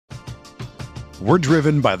We're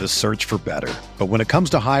driven by the search for better. But when it comes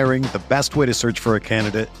to hiring, the best way to search for a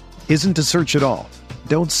candidate isn't to search at all.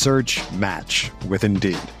 Don't search, match with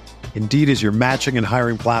Indeed. Indeed is your matching and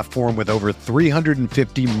hiring platform with over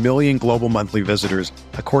 350 million global monthly visitors,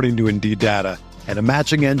 according to Indeed data, and a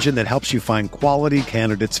matching engine that helps you find quality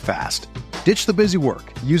candidates fast. Ditch the busy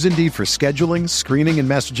work. Use Indeed for scheduling, screening, and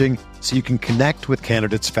messaging so you can connect with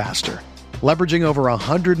candidates faster. Leveraging over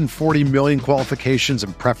 140 million qualifications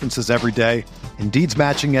and preferences every day, Indeed's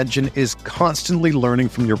matching engine is constantly learning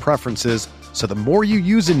from your preferences, so the more you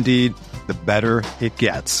use Indeed, the better it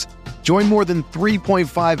gets. Join more than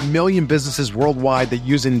 3.5 million businesses worldwide that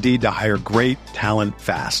use Indeed to hire great talent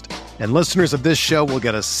fast. And listeners of this show will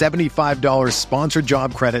get a $75 sponsored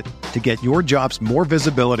job credit to get your jobs more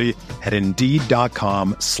visibility at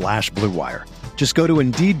Indeed.com/Blue Wire. Just go to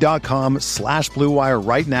Indeed.com/Blue Wire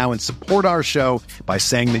right now and support our show by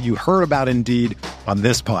saying that you heard about Indeed on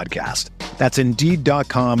this podcast. That's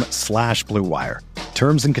Indeed.com/Blue Wire.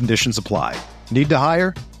 Terms and conditions apply. Need to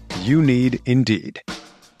hire? You need Indeed.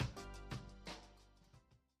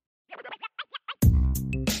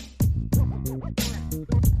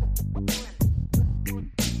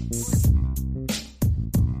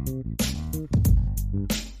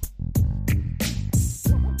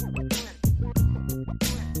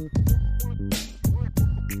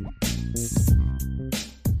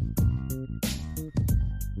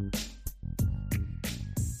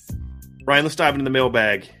 Ryan, let's dive into the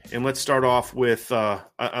mailbag, and let's start off with I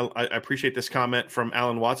appreciate this comment from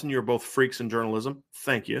Alan Watson. You're both freaks in journalism.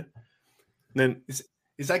 Thank you. And then is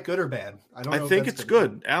that good or bad? I think it's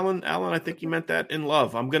good. Alan, I think he meant that in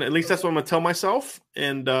love. At least that's what I'm gonna tell myself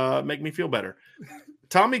and make me feel better.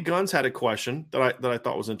 Tommy Guns had a question that I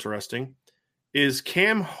thought was interesting. Is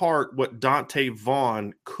Cam Hart what Dante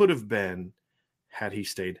Vaughn could have been had he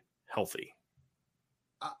stayed healthy?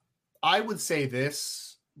 I would say this,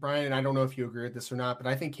 Brian, and I don't know if you agree with this or not, but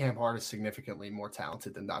I think Cam Hart is significantly more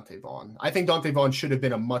talented than Dante Vaughn. I think Dante Vaughn should have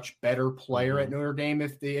been a much better player at Notre Dame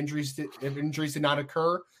if injuries did not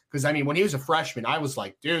occur. Because, I mean, when he was a freshman, I was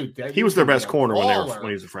like, dude. He was their best corner when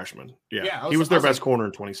he was a freshman. Yeah, he was their best corner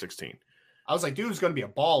in 2016. I was like, dude, who's going to be a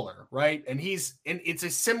baller, right? And it's a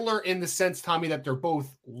similar in the sense, Tommy, that they're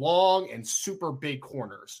both long and super big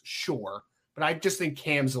corners, sure. But I just think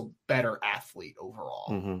Cam's a better athlete overall.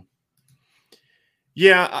 Mm-hmm.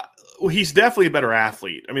 Yeah, he's definitely a better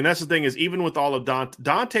athlete. I mean, that's the thing is even with all of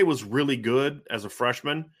Dante was really good as a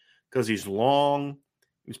freshman because he's long,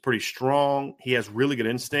 he's pretty strong, he has really good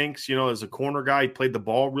instincts. You know, as a corner guy, he played the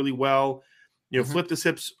ball really well. You know, flipped his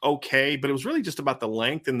hips okay, but it was really just about the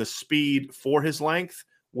length, and the speed for his length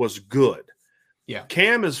was good. Yeah,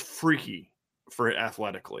 Cam is freaky for it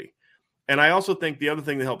athletically. And I also think the other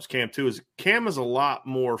thing that helps Cam too is Cam is a lot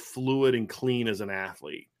more fluid and clean as an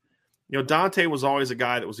athlete. You know, Dante was always a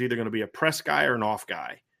guy that was either going to be a press guy or an off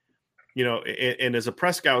guy. You know, and as a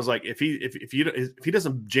press guy, I was like, if he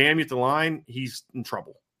doesn't jam you at the line, he's in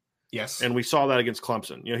trouble. Yes, and we saw that against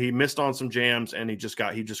Clemson. You know, he missed on some jams, and he just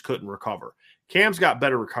couldn't recover. Cam's got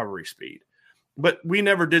better recovery speed, but we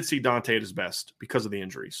never did see Dante at his best because of the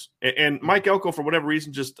injuries. And Mike Elko, for whatever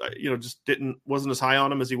reason, just wasn't as high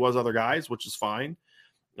on him as he was other guys, which is fine.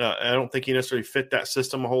 I don't think he necessarily fit that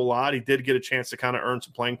system a whole lot. He did get a chance to kind of earn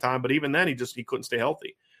some playing time, but even then he couldn't stay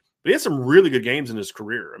healthy. But he had some really good games in his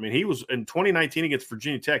career. I mean, he was in 2019 against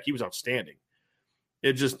Virginia Tech, he was outstanding.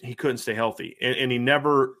 He couldn't stay healthy, and he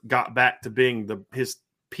never got back to being his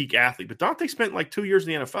peak athlete. But Dante spent like 2 years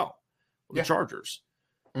in the NFL with the Chargers.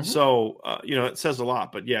 Mm-hmm. So, it says a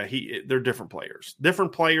lot, but yeah, they're different players.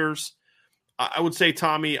 I would say,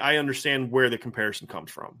 Tommy, I understand where the comparison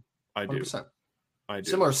comes from. I do. 100%.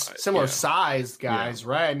 Similar sized guys,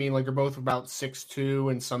 right? I mean, like they're both about 6'2"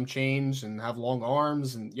 and some change and have long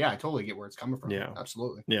arms. And yeah, I totally get where it's coming from. Yeah,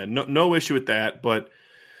 absolutely. Yeah, no issue with that, but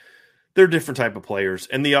they're different type of players.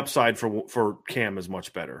 And the upside for Cam is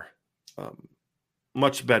much better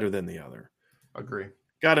than the other. Agree.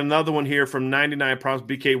 Got another one here from 99 Problems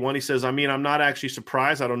BK1. He says, I'm not actually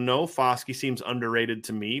surprised. I don't know. Foskey seems underrated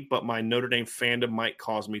to me, but my Notre Dame fandom might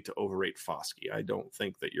cause me to overrate Foskey. I don't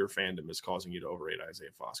think that your fandom is causing you to overrate Isaiah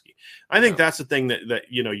Foskey. I think that's the thing that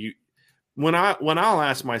when I'll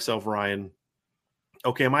ask myself, Ryan,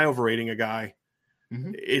 okay, am I overrating a guy?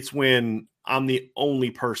 Mm-hmm. It's when I'm the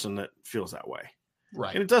only person that feels that way.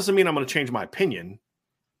 Right. And it doesn't mean I'm going to change my opinion.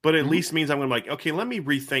 But at least means I'm going to be like, okay, let me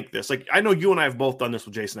rethink this. Like, I know you and I have both done this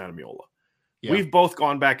with Jason Adamiola. Yeah. We've both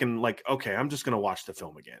gone back and like, okay, I'm just going to watch the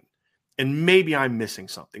film again. And maybe I'm missing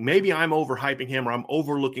something. Maybe I'm overhyping him or I'm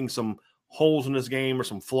overlooking some holes in his game or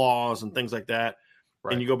some flaws and things like that.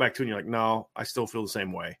 Right. And you go back to it and you're like, no, I still feel the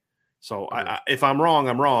same way. So if I'm wrong,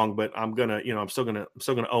 I'm wrong, but I'm still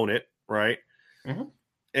gonna own it, right? Mm-hmm.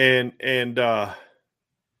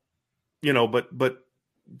 But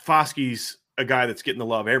Foskey's a guy that's getting the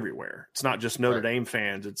love everywhere. It's not just Notre Dame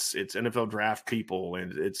fans. It's NFL draft people,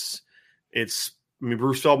 and it's. I mean,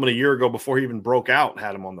 Bruce Feldman a year ago, before he even broke out,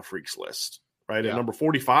 had him on the freaks list, right? At number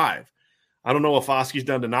 45. I don't know what Foskey's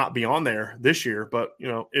done to not be on there this year, but,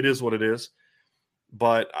 it is what it is.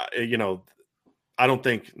 But, I don't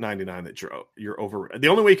think 99 that you're over. The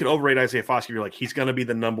only way you can overrate Isaiah Foskey, you're like, he's going to be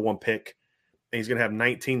the number one pick, and he's going to have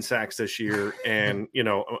 19 sacks this year. And,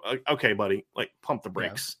 okay, buddy, like, pump the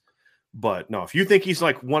brakes. But no, if you think he's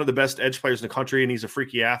like one of the best edge players in the country and he's a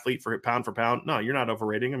freaky athlete for pound, no, you're not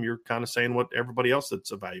overrating him. You're kind of saying what everybody else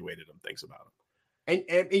that's evaluated him thinks about him.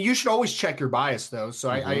 And you should always check your bias, though. So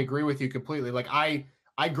I agree with you completely. Like I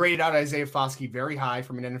graded out Isaiah Foskey very high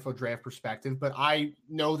from an NFL draft perspective, but I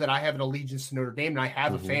know that I have an allegiance to Notre Dame and I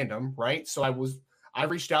have a fandom, right? So I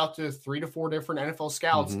reached out to 3 to 4 different NFL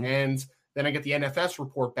scouts, and then I get the NFS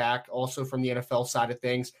report back also from the NFL side of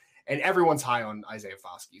things. And everyone's high on Isaiah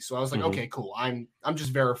Foskey. So I was like, okay, cool. I'm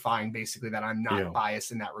just verifying basically that I'm not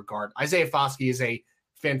biased in that regard. Isaiah Foskey is a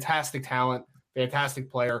fantastic talent, fantastic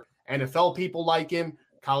player. NFL people like him.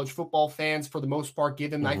 College football fans, for the most part,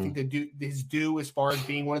 give him, I think, his due as far as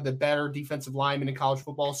being one of the better defensive linemen in college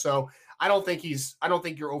football. So I don't think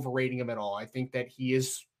you're overrating him at all. I think that he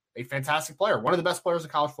is a fantastic player, one of the best players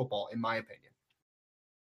in college football, in my opinion.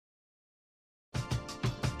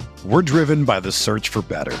 We're driven by the search for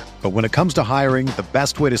better. But when it comes to hiring, the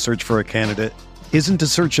best way to search for a candidate isn't to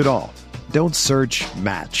search at all. Don't search,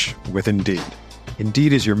 match with Indeed.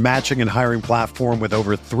 Indeed is your matching and hiring platform with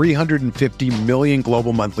over 350 million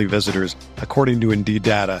global monthly visitors, according to Indeed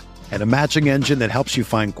data, and a matching engine that helps you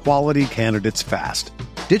find quality candidates fast.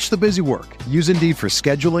 Ditch the busy work. Use Indeed for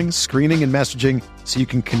scheduling, screening, and messaging so you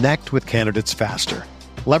can connect with candidates faster.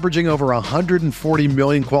 Leveraging over 140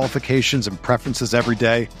 million qualifications and preferences every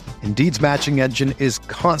day, Indeed's matching engine is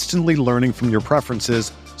constantly learning from your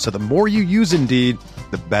preferences, so the more you use Indeed,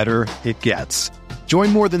 the better it gets.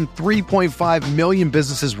 Join more than 3.5 million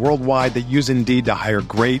businesses worldwide that use Indeed to hire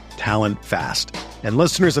great talent fast. And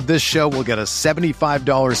listeners of this show will get a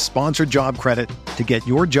 $75 sponsored job credit to get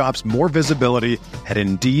your jobs more visibility at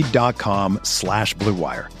Indeed.com/Blue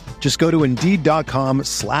Wire. Just go to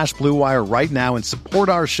Indeed.com/Blue Wire right now and support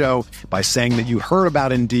our show by saying that you heard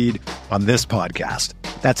about Indeed on this podcast.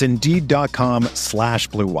 That's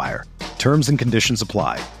Indeed.com/Blue Wire. Terms and conditions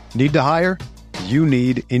apply. Need to hire? You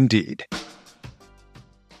need Indeed.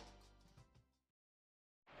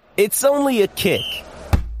 It's only a kick,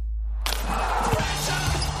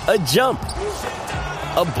 a jump,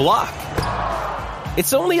 a block.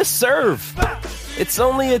 It's only a serve. It's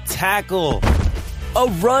only a tackle, a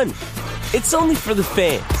run. It's only for the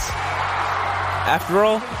fans. After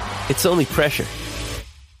all, it's only pressure.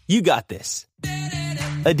 You got this.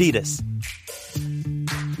 Adidas.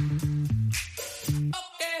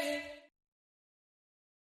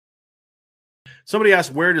 Somebody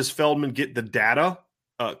asked, where does Feldman get the data?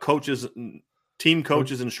 Coaches, team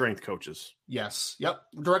coaches, and strength coaches. Yes. Yep.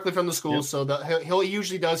 Directly from the schools. So he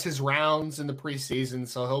usually does his rounds in the preseason.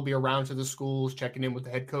 So he'll be around to the schools, checking in with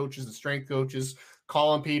the head coaches, the strength coaches,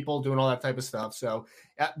 calling people, doing all that type of stuff. So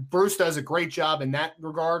Bruce does a great job in that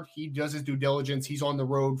regard. He does his due diligence. He's on the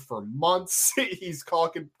road for months. He's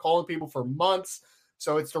calling people for months.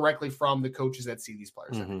 So it's directly from the coaches that see these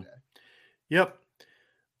players every day. Yep.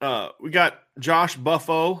 We got Josh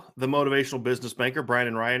Buffo, the motivational business banker, Brian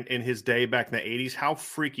and Ryan, in his day back in the 80s. How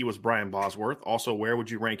freaky was Brian Bosworth? Also, where would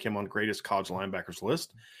you rank him on greatest college linebackers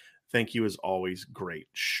list? Thank you, as always. Great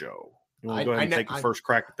show. You want to go ahead and take the first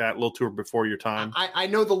crack at that? A little tour before your time. I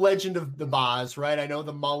know the legend of the Boz, right? I know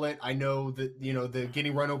the mullet. I know the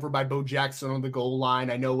getting run over by Bo Jackson on the goal line.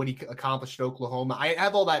 I know what he accomplished at Oklahoma. I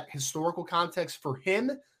have all that historical context for him,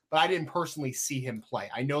 but I didn't personally see him play.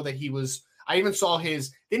 I know that he was. I even saw didn't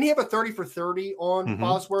he have a 30 for 30 on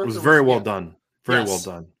Bosworth? It was very well done. Very well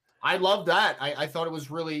done. I love that. I thought it was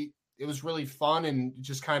really fun and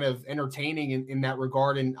just kind of entertaining in that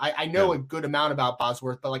regard. And I know a good amount about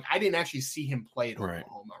Bosworth, but like I didn't actually see him play at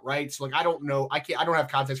Oklahoma, right? So like I don't know. I don't have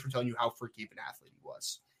context for telling you how freaky of an athlete he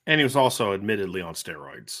was. And he was also admittedly on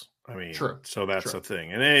steroids. I mean, true. So that's the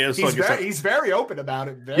thing. And he's very open about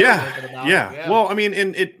it. Open about it. Well, I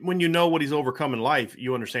mean, when you know what he's overcome in life,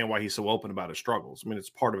 you understand why he's so open about his struggles. I mean,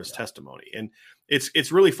 it's part of his testimony. And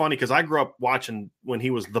it's really funny because I grew up watching when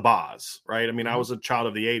he was the Boz, right? I mean, I was a child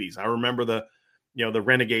of the 80s. I remember the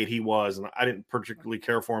renegade he was, and I didn't particularly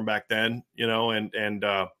care for him back then, and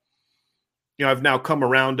I've now come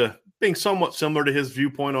around to being somewhat similar to his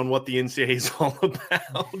viewpoint on what the NCAA is all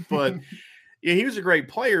about. But yeah, he was a great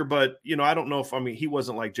player. But I don't know if he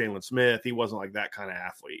wasn't like Jalen Smith. He wasn't like that kind of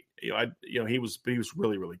athlete. He was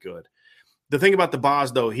really, really good. The thing about the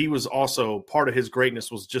Boz, though, he was also part of his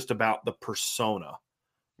greatness was just about the persona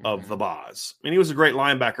of the Boz. He was a great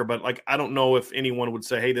linebacker, but I don't know if anyone would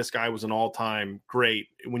say, hey, this guy was an all-time great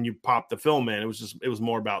when you pop the film in. It was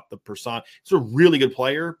more about the persona. He's a really good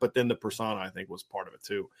player, but then the persona, I think, was part of it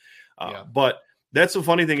too. But that's the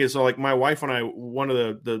funny thing is, my wife and I, one of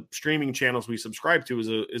the streaming channels we subscribe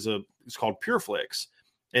to is called PureFlix.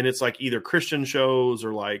 And it's either Christian shows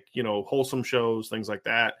or wholesome shows, things like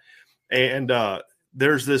that. And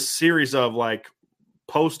there's this series of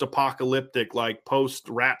post-apocalyptic,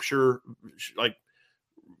 post-rapture,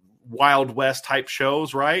 Wild West type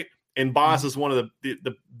shows, right? And Boz is one of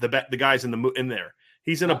the guys in there.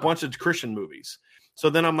 He's in a bunch of Christian movies. So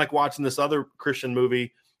then I'm watching this other Christian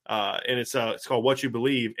movie, and it's called What You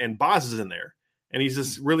Believe, and Boz is in there, and he's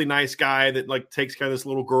this really nice guy that takes care of this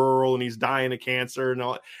little girl, and he's dying of cancer and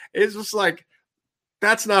all. It's just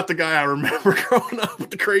that's not the guy I remember growing up with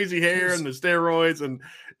the crazy hair and the steroids and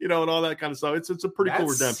and all that kind of stuff. It's a pretty cool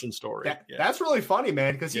redemption story. That's really funny,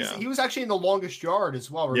 man, because he was actually in The Longest Yard as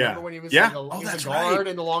well. Remember when he was that's a guard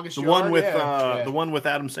in The Longest Yard? The one with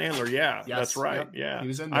Adam Sandler. Yeah, yes, that's right. Yep. Yeah, he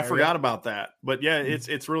was in there, I forgot about that. But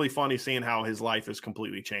it's really funny seeing how his life has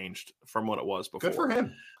completely changed from what it was before. Good for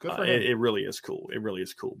him. It really is cool. It really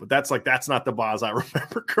is cool. But that's not the Boz I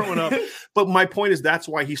remember growing up. But my point is that's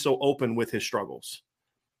why he's so open with his struggles.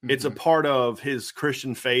 It's a part of his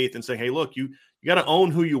Christian faith and saying, hey, look, you got to own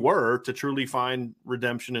who you were to truly find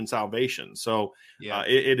redemption and salvation. So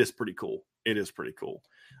it is pretty cool. It is pretty cool.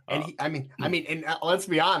 And and let's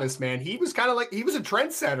be honest, man, he was kind of he was a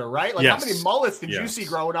trendsetter, right? How many mullets did you see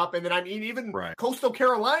growing up? And then, even Coastal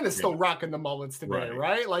Carolina is still rocking the mullets today,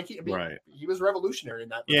 right? He was revolutionary in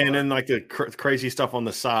that. Yeah. And then the crazy stuff on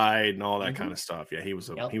the side and all that kind of stuff. Yeah. He was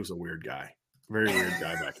a weird guy, very weird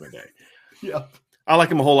guy back in the day. Yep. I like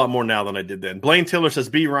him a whole lot more now than I did then. Blaine Tiller says,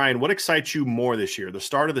 B. Ryan, what excites you more this year, the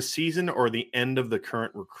start of the season or the end of the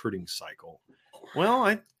current recruiting cycle? Well,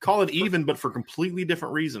 I call it even, but for completely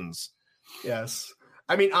different reasons. Yes.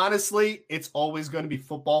 Honestly, it's always going to be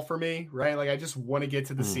football for me, right? I just want to get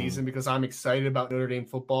to the season because I'm excited about Notre Dame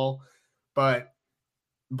football. But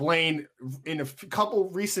Blaine, in a couple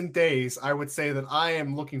recent days, I would say that I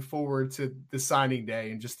am looking forward to the signing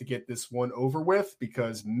day and just to get this one over with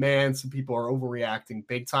because, man, some people are overreacting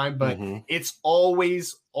big time. But it's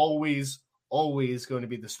always, always, always going to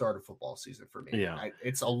be the start of football season for me. Yeah.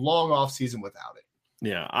 It's a long off season without it.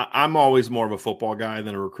 Yeah, I'm always more of a football guy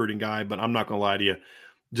than a recruiting guy, but I'm not going to lie to you.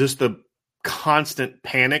 Just the constant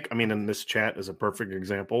panic. And this chat is a perfect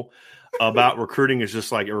example about recruiting is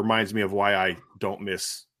just it reminds me of why I don't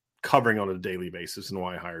miss covering on a daily basis and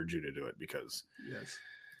why I hired you to do it because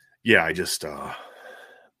I just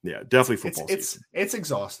definitely football season. It's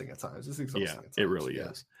exhausting at times. It really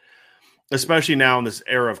is. Especially now in this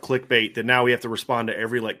era of clickbait that now we have to respond to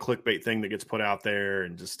every clickbait thing that gets put out there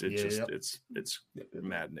and it's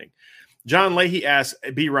maddening. John Leahy asks,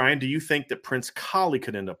 B. Ryan, do you think that Prince Kollie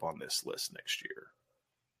could end up on this list next year?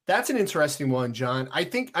 That's an interesting one, John. I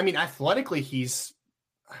think, athletically,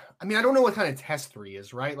 I don't know what kind of tester he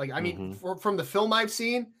is, right? From the film I've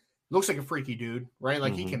seen, looks like a freaky dude, right?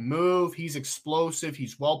 He can move, he's explosive,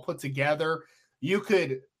 he's well put together. You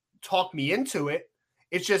could talk me into it.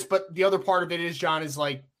 It's just, but the other part of it is, John, is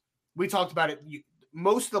we talked about it.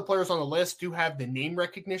 Most of the players on the list do have the name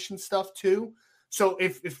recognition stuff too. So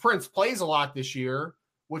if Prince plays a lot this year,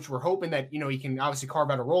 which we're hoping that, he can obviously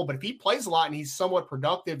carve out a role, but if he plays a lot and he's somewhat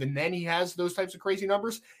productive and then he has those types of crazy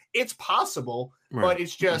numbers, it's possible, but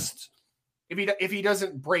it's just, if he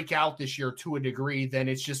doesn't break out this year to a degree, then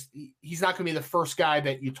it's just, he's not going to be the first guy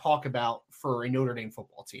that you talk about for a Notre Dame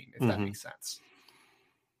football team, if that makes sense.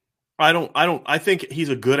 I think he's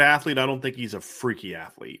a good athlete. I don't think he's a freaky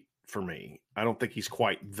athlete for me. I don't think he's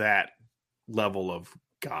quite that level of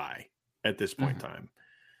guy at this point in time.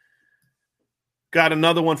 Got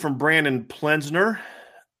another one from Brandon Plensner.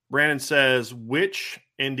 Brandon says, which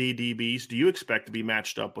NDDBs do you expect to be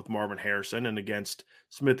matched up with Marvin Harrison and against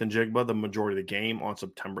Smith and Jigba the majority of the game on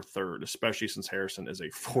September 3rd, especially since Harrison is a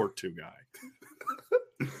 4-2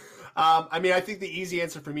 guy? I think the easy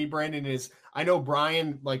answer for me, Brandon, is I know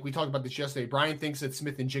Brian, we talked about this yesterday, Brian thinks that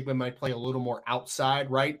Smith and Jigba might play a little more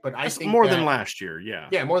outside, right? But I think more than last year, yeah.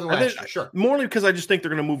 Yeah, more than last year, sure. More because I just think they're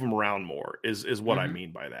going to move him around more is what I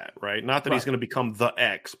mean by that, right? Not that he's going to become the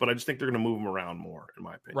X, but I just think they're going to move him around more, in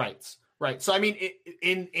my opinion. Right. So,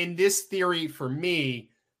 in this theory for me,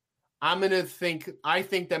 I think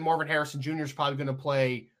that Marvin Harrison Jr. is probably going to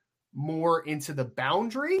play more into the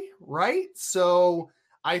boundary, right? So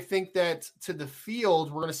I think that to the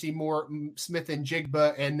field, we're going to see more Smith and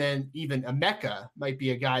Jigba, and then even Emeka might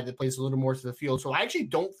be a guy that plays a little more to the field. So I actually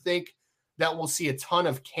don't think that we'll see a ton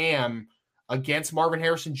of Cam against Marvin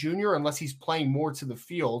Harrison Jr. unless he's playing more to the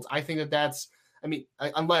field. I think that's, I mean,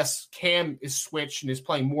 unless Cam is switched and is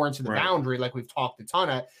playing more into the boundary, like we've talked a ton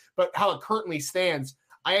of. But how it currently stands,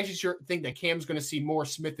 I actually think that Cam's going to see more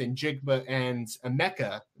Smith and Jigba and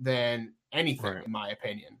Emeka than anything, in my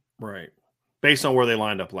opinion. Right. Based on where they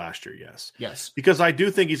lined up last year, yes. Yes. Because I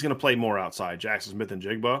do think he's going to play more outside, Jackson Smith and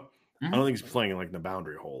Jigba. I don't think he's playing like in the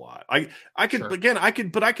boundary a whole lot. I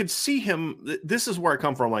could see him. This is where I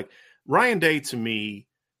come from. Like Ryan Day, to me,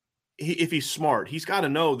 if he's smart, he's got to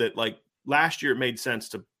know that like last year it made sense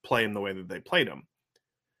to play him the way that they played him.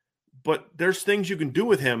 But there's things you can do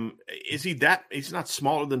with him. He's not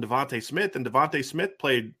smaller than Devontae Smith, and Devontae Smith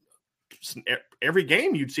played every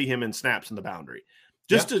game. You'd see him in snaps in the boundary.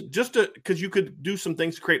 Just to because you could do some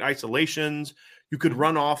things to create isolations. You could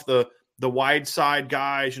run off the wide side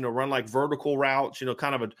guys, run like vertical routes,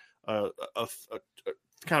 kind of a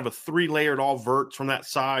 3-layered all verts from that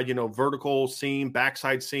side, vertical seam,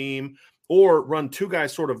 backside seam, or run two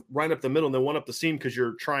guys sort of right up the middle and then one up the seam because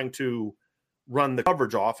you're trying to run the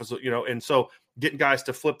coverage off, and so getting guys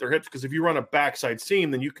to flip their hips, because if you run a backside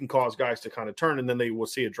seam, then you can cause guys to kind of turn and then they will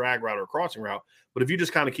see a drag route or a crossing route. But if you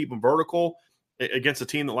just kind of keep them vertical against a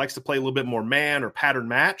team that likes to play a little bit more man or pattern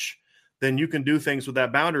match, then you can do things with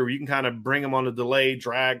that boundary where you can kind of bring them on a delay,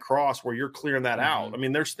 drag, cross, where you're clearing that out. I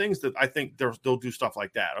mean, there's things that I think they'll do stuff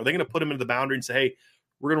like that. Are they going to put them into the boundary and say, hey,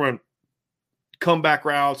 we're going to run comeback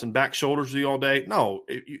routes and back shoulders with you all day? No.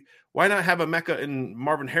 Why not have Emeka and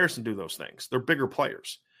Marvin Harrison do those things? They're bigger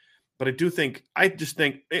players. But I just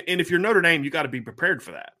think, and if you're Notre Dame, you got to be prepared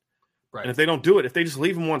for that. Right. And if they don't do it, if they just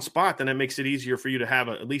leave them one spot, then it makes it easier for you to have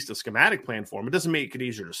at least a schematic plan for them. It doesn't make it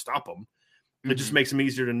easier to stop them. It just makes him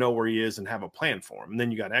easier to know where he is and have a plan for him. And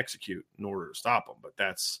then you got to execute in order to stop him. But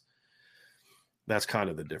that's kind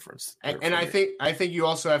of the difference. And I think you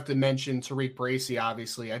also have to mention Tariq Bracy,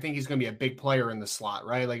 obviously. I think he's going to be a big player in the slot,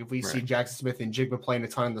 right? Like if we see Jackson Smith and Jigba playing a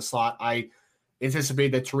ton in the slot, I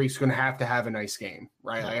anticipate that Tariq's going to have a nice game,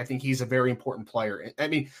 right? Like I think he's a very important player. I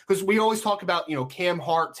mean, because we always talk about, Cam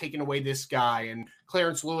Hart taking away this guy and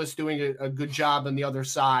Clarence Lewis doing a good job on the other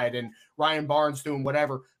side and Ryan Barnes doing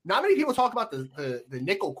whatever. Not many people talk about the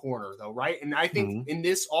nickel corner, though, right? And I think in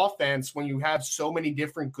this offense, when you have so many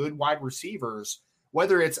different good wide receivers,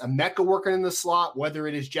 whether it's Emeka working in the slot, whether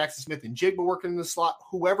it is Jackson Smith and Jigba working in the slot,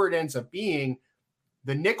 whoever it ends up being,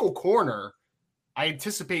 the nickel corner, I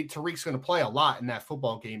anticipate Tariq's going to play a lot in that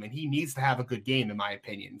football game, and he needs to have a good game, in my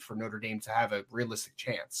opinion, for Notre Dame to have a realistic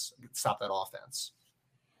chance to stop that offense.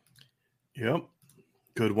 Yep.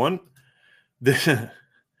 Good one.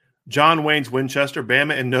 John Wayne's Winchester,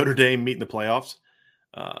 Bama and Notre Dame meet in the playoffs.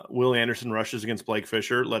 Will Anderson rushes against Blake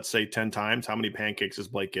Fisher, let's say 10 times. How many pancakes does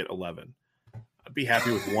Blake get? 11. I'd be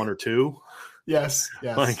happy with 1 or 2. Yes.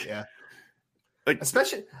 Yeah.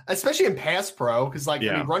 Especially in pass pro, because I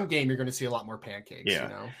mean, run game, you're going to see a lot more pancakes.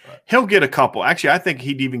 Yeah. He'll get a couple. Actually, I think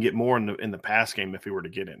he'd even get more in the pass game if he were to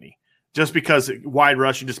get any. Just because wide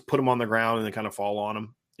rush, you just put him on the ground and then kind of fall on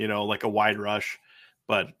him, like a wide rush.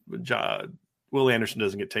 But Will Anderson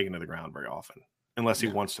doesn't get taken to the ground very often unless he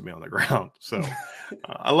wants to be on the ground. So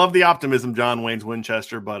I love the optimism, John Wayne's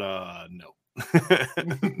Winchester, but no.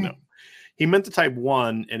 No. He meant to type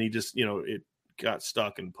 1 and he just, it got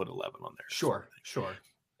stuck and put 11 on there. Sure.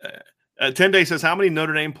 10-Day says, how many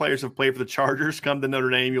Notre Dame players have played for the Chargers? Come to Notre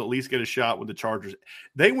Dame, you'll at least get a shot with the Chargers.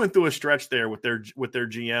 They went through a stretch there with their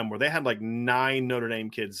GM where they had like 9 Notre Dame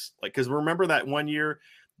kids. Like, because remember that one year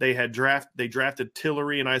they drafted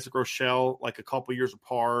Tillery and Isaac Rochelle like a couple years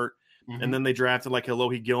apart, and then they drafted like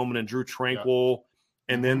Alohi Gilman and Drew Tranquil,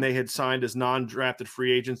 and then they had signed as non-drafted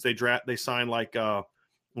free agents. They signed like Osmar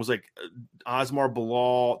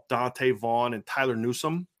Bilal, Dante Vaughn, and Tyler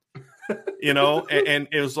Newsome. And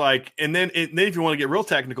it was like, and then if you want to get real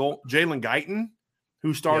technical, Jalen Guyton,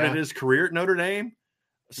 who started his career at Notre Dame.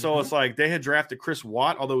 So it's like they had drafted Chris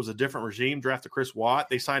Watt, although it was a different regime, drafted Chris Watt.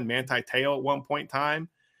 They signed Manti Te'o at one point in time.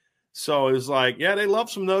 So it was like, yeah, they love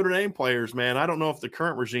some Notre Dame players, man. I don't know if the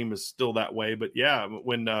current regime is still that way, but yeah,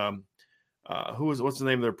 when what's the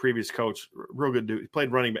name of their previous coach? Real good dude. He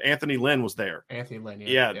played running, but Anthony Lynn was there. Anthony Lynn,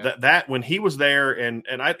 that when he was there, and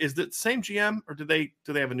is it the same GM or do they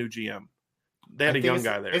have a new GM? They had a young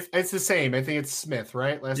guy there. It's the same. I think it's Smith,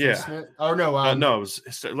 right? Last name Smith. Oh no, no, it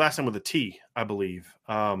was last name with a T, I believe.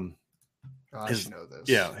 I should know this.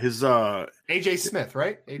 Yeah, his AJ Smith,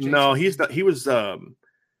 right? AJ no, Smith? he's not. He was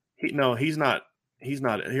he's not. He's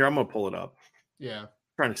not here. I'm gonna pull it up. Yeah.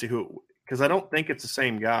 trying to see who, because I don't think it's the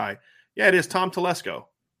same guy. Yeah, it is Tom Telesco.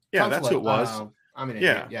 Yeah, that's who it was.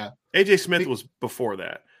 Yeah. AJ Smith was before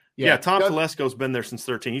that. Yeah, Tom Telesco's been there since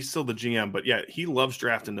 13. He's still the GM, but yeah, he loves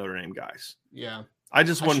drafting Notre Dame guys. Yeah. I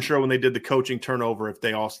just wasn't sure when they did the coaching turnover if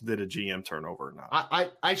they also did a GM turnover or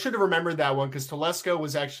not. I should have remembered that one because Telesco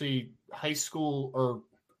was actually high school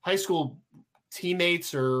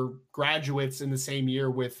teammates or graduates in the same year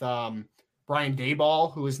with Brian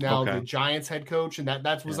Daboll, who is now the Giants head coach. And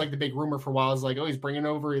that was like the big rumor for a while. I was like, oh, he's bringing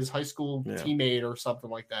over his high school teammate or something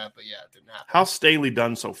like that. But yeah, it didn't happen. How's Staley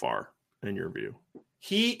done so far in your view?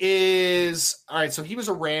 He is all right. So he was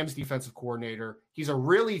a Rams defensive coordinator. He's a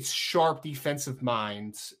really sharp defensive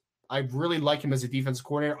mind. I really like him as a defensive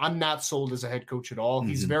coordinator. I'm not sold as a head coach at all.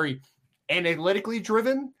 He's very analytically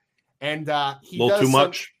driven, and he a little too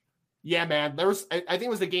much. Yeah, man. I think it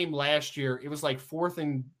was the game last year. It was like fourth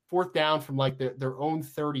down from like their own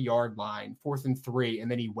 30-yard line, 4th and 3,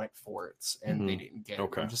 and then he went for it, and they didn't get it.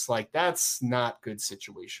 I'm just like, that's not good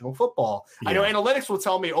situational football. Yeah. I know analytics will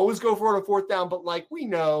tell me always go for it on 4th down, but like we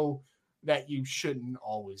know that you shouldn't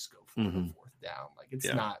always go for it on 4th down. Like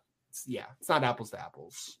it's not apples to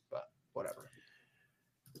apples, but whatever.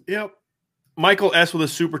 Yep. Michael S. with a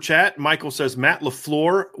super chat. Michael says, Matt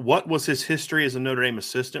LaFleur, what was his history as a Notre Dame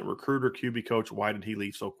assistant, recruiter, QB coach? Why did he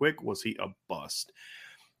leave so quick? Was he a bust?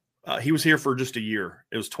 He was here for just a year.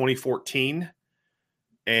 It was 2014.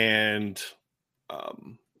 And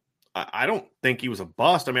I don't think he was a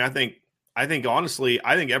bust. I mean, I think honestly,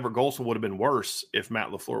 Everett Golson would have been worse if Matt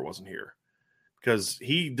LaFleur wasn't here because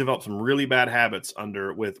he developed some really bad habits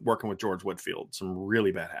with working with George Whitfield, some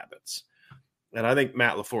really bad habits. And I think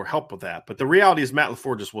Matt LaFleur helped with that. But the reality is Matt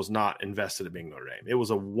LaFleur just was not invested in being Notre Dame. It was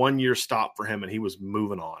a 1-year stop for him, and he was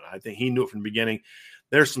moving on. I think he knew it from the beginning.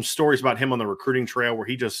 There's some stories about him on the recruiting trail where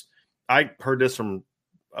I heard this from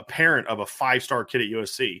a parent of a 5-star kid at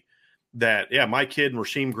USC that, my kid and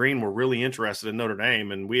Rasheem Green were really interested in Notre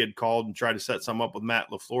Dame. And we had called and tried to set something up with Matt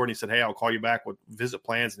LaFleur. And he said, hey, I'll call you back with visit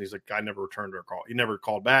plans. And he's like, I never returned our call. He never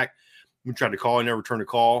called back. We tried to call. He never returned a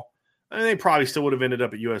call. And they probably still would have ended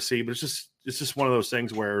up at USC, but it's just one of those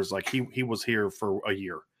things where it's like he was here for a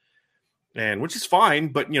year, and which is fine.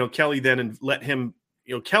 But Kelly then let him.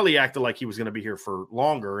 Kelly acted like he was going to be here for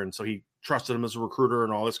longer, and so he trusted him as a recruiter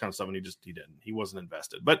and all this kind of stuff. And he didn't. He wasn't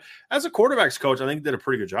invested. But as a quarterbacks coach, I think he did a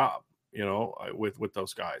pretty good job. With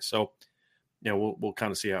those guys. So we'll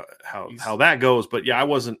kind of see how that goes. But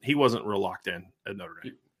he wasn't real locked in at Notre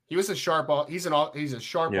Dame. He was a sharp. He's a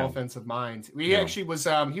sharp offensive mind. He actually was.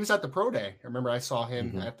 He was at the pro day. I remember I saw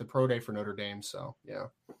him at the pro day for Notre Dame. So yeah.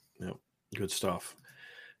 Good stuff.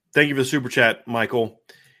 Thank you for the super chat, Michael.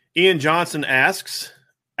 Ian Johnson asks,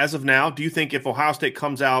 as of now, do you think if Ohio State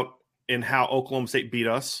comes out in how Oklahoma State beat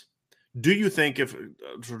us, do you think if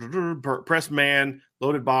press man,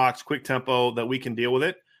 loaded box, quick tempo that we can deal with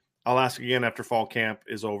it? I'll ask again after fall camp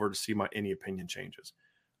is over to see any opinion changes.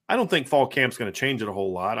 I don't think fall camp's going to change it a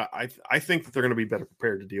whole lot. I think that they're going to be better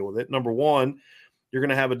prepared to deal with it. Number one, you're going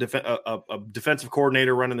to have a defensive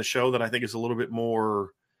coordinator running the show that I think is a little bit more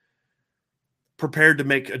prepared to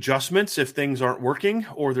make adjustments if things aren't working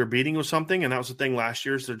or they're beating with something. And that was the thing last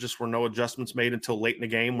year. So there just were no adjustments made until late in the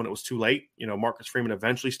game when it was too late. Marcus Freeman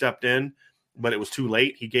eventually stepped in, but it was too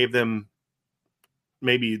late. He gave them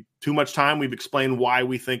maybe too much time. We've explained why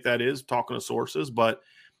we think that is, talking to sources, but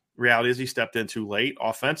reality is he stepped in too late.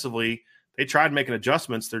 Offensively, they tried making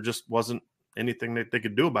adjustments. There just wasn't anything that they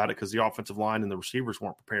could do about it because the offensive line and the receivers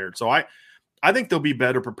weren't prepared. So I think they'll be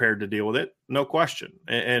better prepared to deal with it, no question.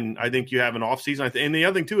 And I think you have an offseason. And the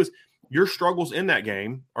other thing, too, is your struggles in that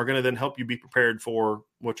game are going to then help you be prepared for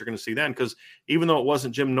what you're going to see then. Because even though it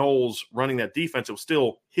wasn't Jim Knowles running that defense, it was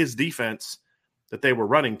still his defense that they were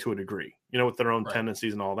running to a degree, with their own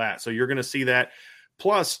tendencies and all that. So you're going to see that.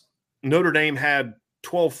 Plus, Notre Dame had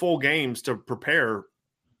 12 full games to prepare,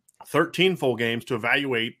 13 full games to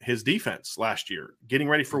evaluate his defense last year, getting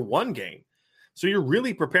ready for one game. So you're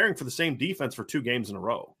really preparing for the same defense for 2 games in a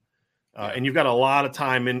row. And you've got a lot of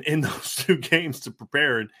time in those 2 games to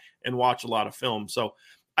prepare and watch a lot of film. So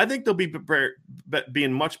I think they'll be prepared, be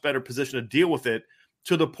in much better position to deal with it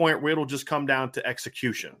to the point where it'll just come down to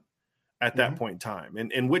execution at that point in time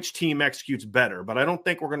and which team executes better. But I don't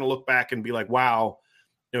think we're going to look back and be like, wow,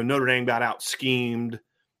 Notre Dame got out schemed,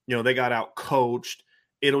 they got out coached.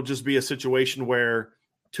 It'll just be a situation where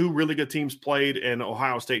 2 really good teams played and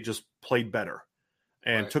Ohio State just played better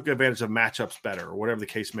and took advantage of matchups better or whatever the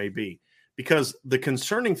case may be. Because the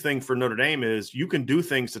concerning thing for Notre Dame is you can do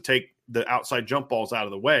things to take the outside jump balls out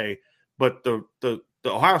of the way, but the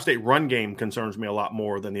Ohio State run game concerns me a lot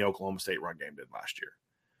more than the Oklahoma State run game did last year.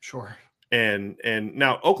 Sure. And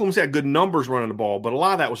now Oklahoma State had good numbers running the ball, but a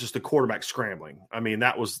lot of that was just the quarterback scrambling. I mean,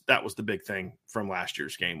 that was the big thing from last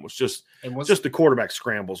year's game was just the quarterback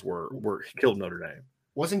scrambles were killed Notre Dame.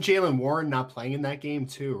 Wasn't Jalen Warren not playing in that game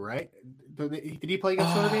too, right? Did he play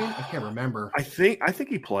against Notre Dame? I can't remember. I think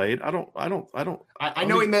he played. I know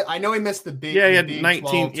he missed the big. Yeah, he had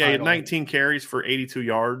 19. Yeah, he had 19 carries for 82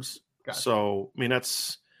 yards. Gotcha. So I mean,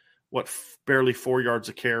 that's barely 4 yards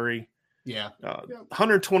a carry. Yeah.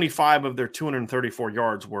 125 of their 234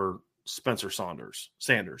 yards were Spencer Sanders.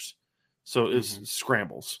 So it's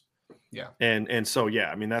scrambles. Yeah. And so,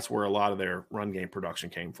 I mean, that's where a lot of their run game production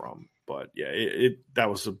came from. But that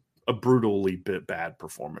was a brutally bad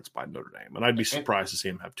performance by Notre Dame. And I'd be surprised to see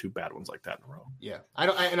him have two bad ones like that in a row. Yeah.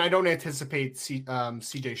 I don't anticipate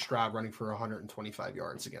CJ Stroud running for 125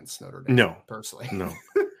 yards against Notre Dame. No. Personally.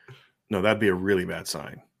 No, that'd be a really bad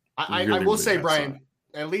sign. I will say, Brian,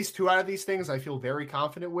 at least two out of these things I feel very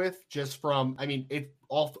confident with, just from, I mean, it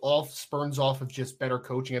all spurns off of just better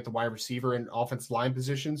coaching at the wide receiver and offensive line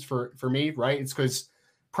positions for me, right? It's because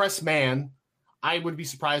press man, I would be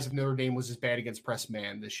surprised if Notre Dame was as bad against press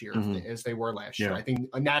man this year as they were last year. I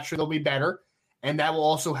think naturally they'll be better, and that will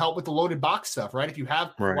also help with the loaded box stuff, right? If you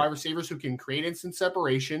have wide receivers who can create instant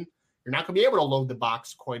separation, you're not going to be able to load the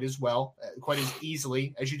box quite as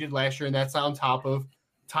easily as you did last year, and that's on top of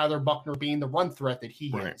Tyler Buchner being the run threat that he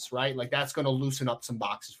is, right? Like that's going to loosen up some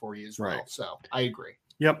boxes for you as well. So I agree.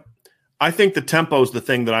 Yep. I think the tempo is the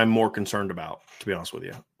thing that I'm more concerned about, to be honest with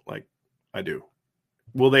you. Like I do.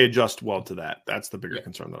 Will they adjust well to that? That's the bigger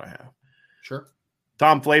concern that I have. Sure.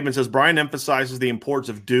 Tom Flavin says, Brian emphasizes the importance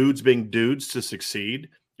of dudes being dudes to succeed.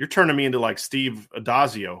 You're turning me into like Steve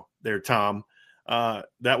Adazio there, Tom.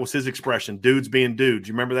 That was his expression, dudes being dudes.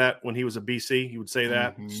 You remember that when he was a BC? He would say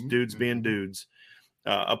that, dudes being dudes.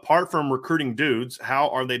 Apart from recruiting dudes, how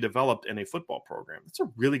are they developed in a football program? That's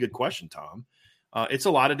a really good question, Tom. It's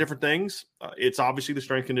a lot of different things. It's obviously the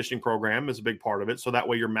strength conditioning program is a big part of it. So that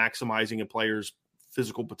way you're maximizing a player's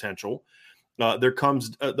physical potential. There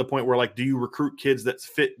comes the point where, like, do you recruit kids that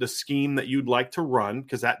fit the scheme that you'd like to run?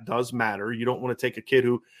 Because that does matter. You don't want to take a kid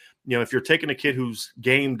who, if you're taking a kid whose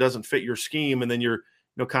game doesn't fit your scheme and then you're,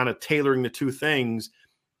 kind of tailoring the two things,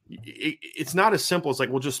 it's not as simple as like,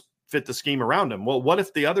 we'll just fit the scheme around him. Well, what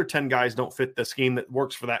if the other 10 guys don't fit the scheme that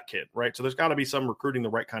works for that kid, right? So there's got to be some recruiting the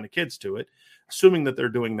right kind of kids to it. Assuming that they're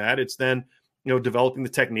doing that, it's then, developing the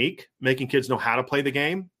technique, making kids know how to play the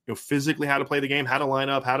game, physically how to play the game, how to line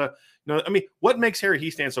up, how to, what makes Harry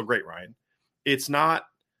Hiestand so great, Ryan? It's not,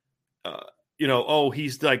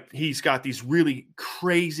 he's got these really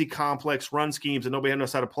crazy complex run schemes and nobody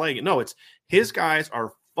knows how to play it. No, it's his guys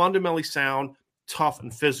are fundamentally sound, tough,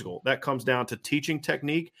 and physical. That comes down to teaching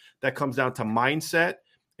technique. That comes down to mindset.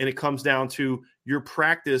 And it comes down to your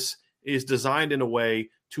practice is designed in a way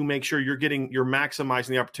to make sure you're maximizing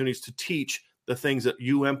the opportunities to teach the things that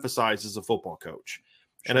you emphasize as a football coach.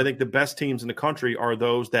 Sure. And I think the best teams in the country are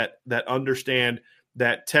those that understand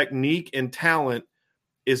that technique and talent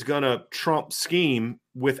is going to trump scheme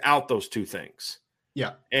without those two things.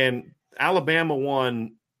 Yeah. And Alabama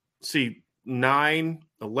won, 9,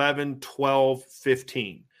 11, 12,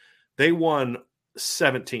 15. They won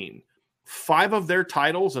 17. 5 of their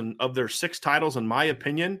titles and of their 6 titles, in my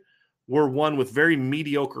opinion, were won with very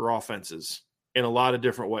mediocre offenses in a lot of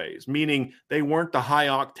different ways, meaning they weren't the high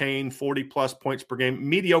octane 40+ points per game,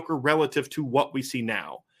 mediocre relative to what we see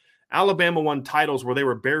now. Alabama won titles where they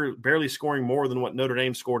were barely scoring more than what Notre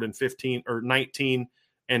Dame scored in 15 or 19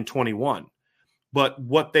 and 21. But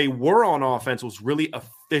what they were on offense was really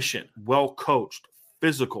efficient, well coached,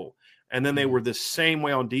 physical. And then they were the same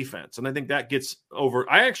way on defense. And I think that gets over.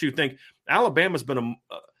 I actually think Alabama's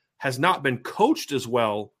has not been coached as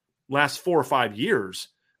well last 4 or 5 years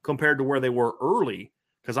compared to where they were early,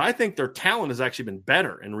 because I think their talent has actually been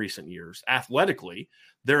better in recent years. Athletically,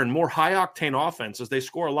 they're in more high-octane offenses. They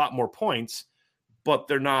score a lot more points, but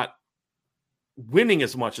they're not winning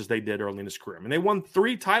as much as they did early in his career. I mean, they won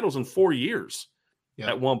 3 titles in 4 years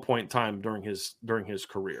at one point in time during his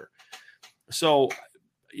career. So,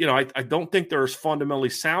 I don't think they're as fundamentally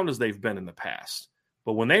sound as they've been in the past.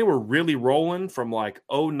 But when they were really rolling from like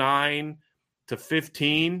 09 to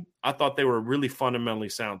 15, I thought they were a really fundamentally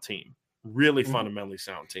sound team. Fundamentally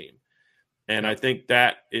sound team. And I think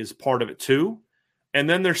that is part of it too. And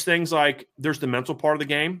then there's things like there's the mental part of the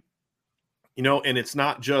game, and it's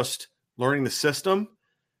not just learning the system.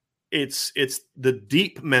 It's the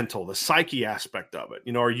deep mental, the psyche aspect of it.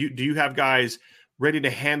 Do you have guys ready to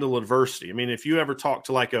handle adversity? I mean, if you ever talk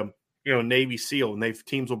to like a Navy SEAL, and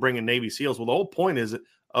teams will bring in Navy SEAls, well, the whole point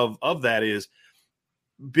of that is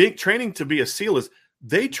big training to be a SEAL is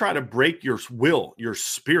they try to break your will, your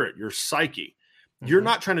spirit, your psyche. You're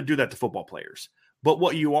not trying to do that to football players. But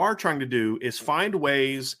what you are trying to do is find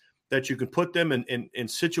ways that you can put them in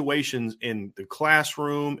situations in the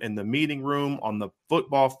classroom, in the meeting room, on the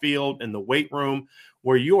football field, in the weight room,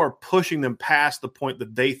 where you are pushing them past the point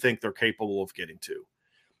that they think they're capable of getting to.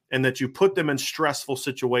 And that you put them in stressful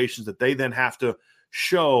situations that they then have to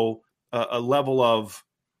show a level of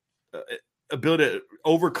ability to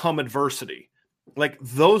overcome adversity. Like,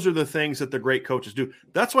 those are the things that the great coaches do.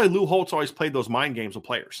 That's why Lou Holtz always played those mind games with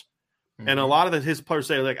players. And a lot of his players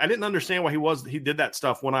say, like, I didn't understand why he did that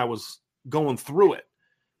stuff when I was going through it.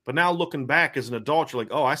 But now looking back as an adult, you're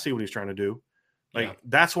like, oh, I see what he's trying to do. Like,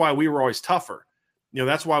 that's why we were always tougher.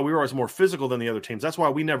 That's why we were always more physical than the other teams. That's why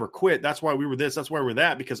we never quit. That's why we were this. That's why we're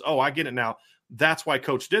that. Because, oh, I get it now. That's why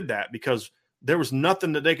coach did that, because there was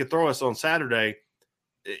nothing that they could throw us on Saturday,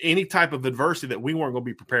 any type of adversity that we weren't going to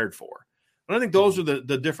be prepared for. And I think those are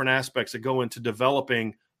the different aspects that go into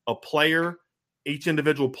developing a player, each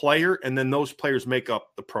individual player, and then those players make up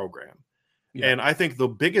the program. Yeah. And I think the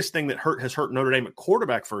biggest thing that has hurt Notre Dame at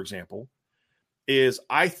quarterback, for example, is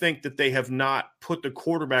I think that they have not put the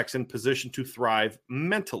quarterbacks in position to thrive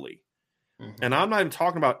mentally. And I'm not even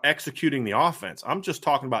talking about executing the offense. I'm just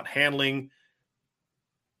talking about handling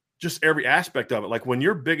just every aspect of it. Like when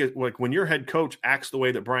when your head coach acts the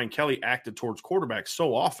way that Brian Kelly acted towards quarterbacks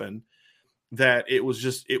so often, that it was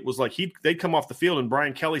like they'd come off the field and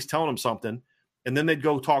Brian Kelly's telling them something, and then they'd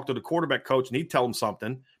go talk to the quarterback coach and he'd tell them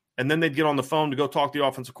something. And then they'd get on the phone to go talk to the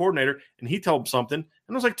offensive coordinator and he'd tell them something. And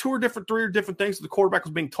it was like three or different things that the quarterback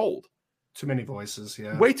was being told. Too many voices.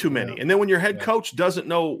 Yeah. Way too many. And then when your head coach doesn't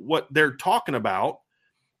know what they're talking about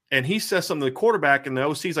and he says something to the quarterback and the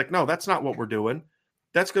OC's like, no, that's not what we're doing,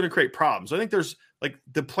 that's going to create problems. I think there's like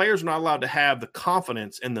the players are not allowed to have the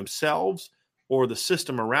confidence in themselves or the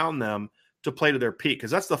system around them to play to their peak.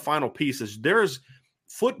 Because that's the final piece is there's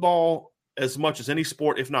football as much as any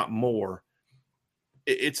sport, if not more.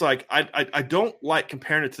 It's like I don't like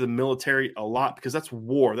comparing it to the military a lot because that's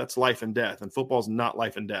war, that's life and death, and football is not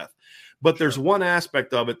life and death. But there's one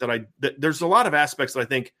aspect of it that there's a lot of aspects that I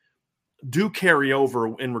think do carry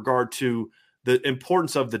over in regard to the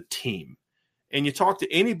importance of the team. And you talk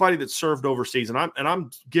to anybody that served overseas, and I'm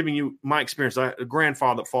giving you my experience. I had a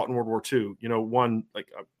grandfather that fought in World War II.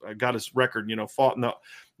 I got his record. Fought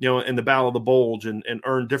in the Battle of the Bulge and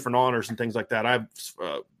earned different honors and things like that. I have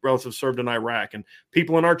relatives served in Iraq, and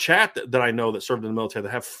people in our chat that I know that served in the military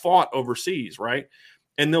that have fought overseas, right?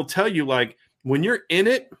 And they'll tell you, like, when you're in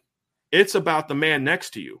it, it's about the man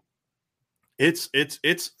next to you. It's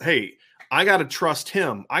hey, I got to trust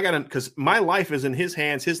him. Because my life is in his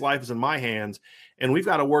hands. His life is in my hands. And we've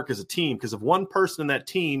got to work as a team, because if one person in that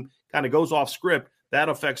team kind of goes off script, that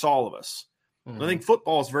affects all of us. I think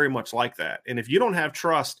football is very much like that. And if you don't have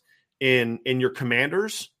trust in your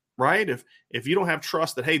commanders, right? If you don't have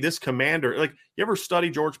trust that, hey, this commander, like, you ever study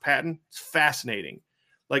George Patton? It's fascinating.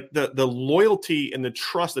 Like the loyalty and the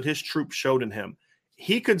trust that his troops showed in him.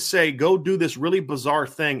 He could say, go do this really bizarre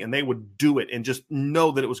thing, and they would do it and just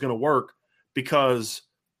know that it was going to work because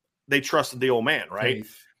they trusted the old man, right?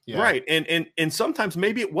 Yeah. Right. And sometimes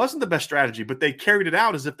maybe it wasn't the best strategy, but they carried it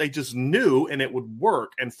out as if they just knew and it would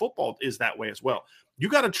work. And football is that way as well. You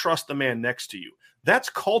got to trust the man next to you. That's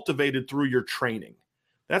cultivated through your training.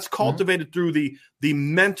 That's cultivated through the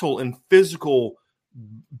mental and physical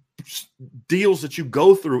deals that you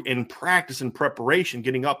go through in practice and preparation,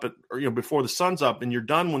 getting up before the sun's up, and you're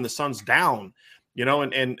done when the sun's down, and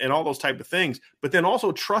all those type of things. But then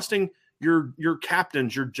also trusting your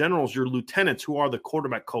captains, your generals, your lieutenants, who are the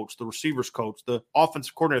quarterback coach, the receivers coach, the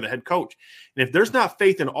offensive coordinator, the head coach. And if there's not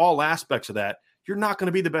faith in all aspects of that, you're not going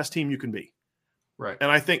to be the best team you can be. Right.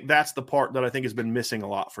 And I think that's the part that I think has been missing a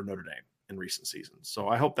lot for Notre Dame in recent seasons. So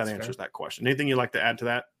I hope that answers that question. Anything you'd like to add to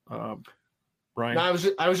that, Brian? No,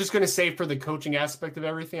 I was just going to say, for the coaching aspect of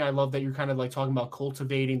everything, I love that you're kind of like talking about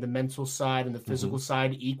cultivating the mental side and the physical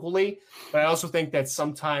side equally. But I also think that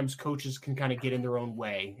sometimes coaches can kind of get in their own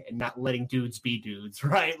way and not letting dudes be dudes,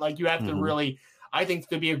 right? Like, you have to really, I think,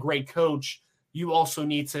 to be a great coach, you also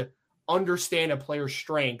need to understand a player's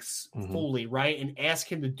strengths fully, right? And ask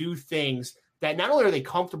him to do things that not only are they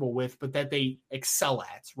comfortable with, but that they excel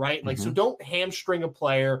at, right? Like, so don't hamstring a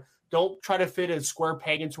player. Don't try to fit a square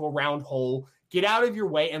peg into a round hole. Get out of your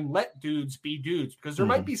way and let dudes be dudes, because there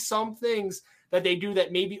might be some things that they do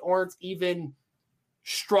that maybe aren't even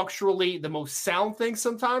structurally the most sound things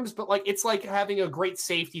sometimes, but like, it's like having a great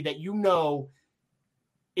safety that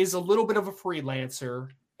is a little bit of a freelancer,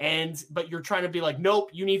 but you're trying to be like,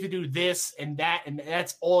 nope, you need to do this and that, and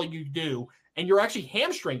that's all you do. And you're actually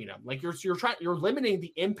hamstringing them. Like, you're limiting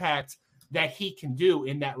the impact that he can do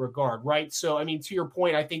in that regard, right? So, I mean, to your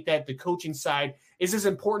point, I think that the coaching side is as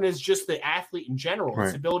important as just the athlete in general. Right.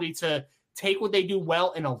 His ability to take what they do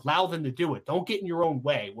well and allow them to do it. Don't get in your own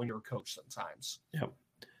way when you're a coach sometimes. Yep.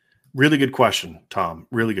 Really good question, Tom.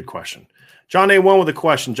 Really good question. John A1 with a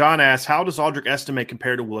question. John asks, how does Audric Estime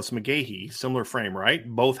compare to Willis McGahee? Similar frame, right?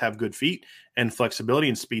 Both have good feet and flexibility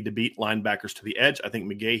and speed to beat linebackers to the edge. I think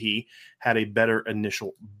McGahee had a better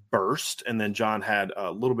initial burst. And then John had a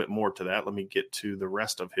little bit more to that. Let me get to the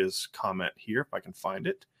rest of his comment here if I can find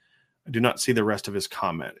it. I do not see the rest of his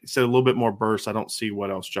comment. He said a little bit more burst. I don't see what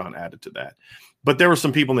else John added to that. But there were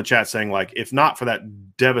some people in the chat saying, like, if not for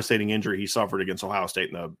that devastating injury he suffered against Ohio State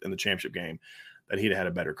in the championship game, that he'd have had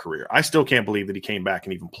a better career. I still can't believe that he came back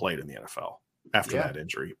and even played in the NFL after that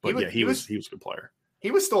injury. But he was a good player. He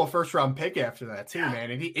was still a first-round pick after that too, man.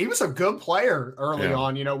 And he was a good player early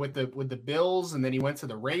on, you know, with the Bills, and then he went to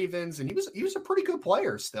the Ravens, and he was a pretty good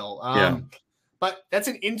player still. But that's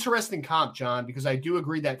an interesting comp, John, because I do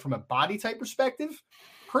agree that from a body type perspective,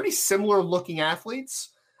 pretty similar looking athletes.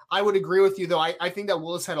 I would agree with you, though. I think that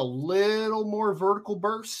Willis had a little more vertical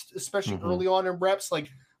burst, especially early on in reps. Like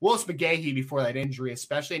Willis McGahee before that injury,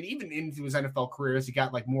 especially, and even into his NFL career as he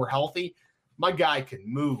got like more healthy. My guy can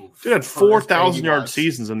move. Dude had 4,000-yard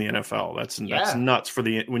seasons in the NFL. That's nuts for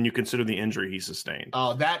when you consider the injury he sustained.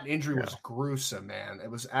 Oh, that injury was gruesome, man.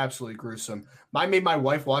 It was absolutely gruesome. I made my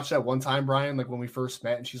wife watch that one time, Brian, like when we first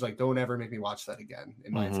met, and she's like, "Don't ever make me watch that again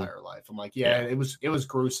in my entire life." I'm like, it was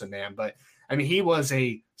gruesome, man. But I mean, he was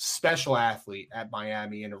a special athlete at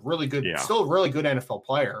Miami and still a really good NFL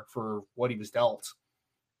player for what he was dealt.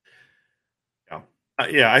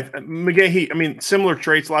 McGahee, I mean, similar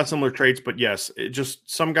traits, a lot of similar traits, but yes,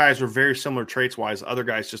 some guys are very similar traits wise. Other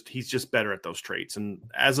guys he's just better at those traits. And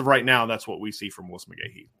as of right now, that's what we see from Willis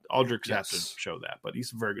McGahee. Aldrich has to show that, but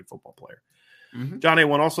he's a very good football player. John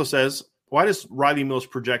A1 also says, why does Riley Mills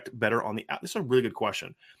project better on the out? This is a really good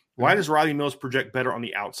question. Why does Riley Mills project better on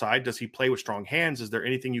the outside? Does he play with strong hands? Is there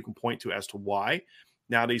anything you can point to as to why?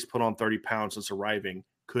 Now that he's put on 30 pounds since arriving,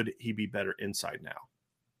 could he be better inside now?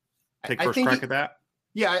 Take first crack at that.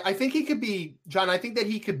 Yeah, I think he could be, John, I think that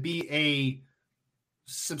he could be a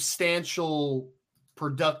substantial,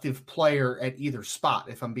 productive player at either spot,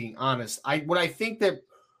 if I'm being honest. Why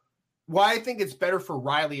I think it's better for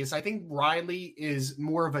Riley is I think Riley is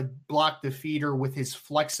more of a block defeater with his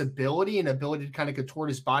flexibility and ability to kind of contort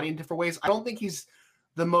his body in different ways. I don't think he's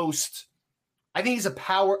I think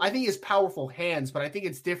he has powerful hands, but I think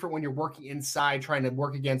it's different when you're working inside, trying to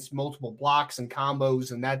work against multiple blocks and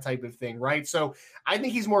combos and that type of thing, right? So I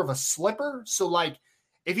think he's more of a slipper. So like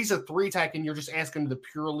if he's a 3-tech and you're just asking him to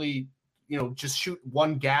purely, just shoot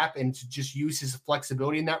one gap and to just use his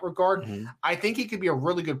flexibility in that regard, I think he could be a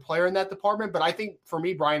really good player in that department. But I think for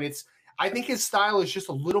me, Brian, I think his style is just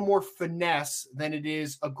a little more finesse than it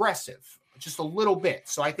is aggressive, just a little bit.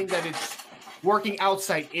 So I think that it's working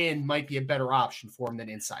outside in might be a better option for him than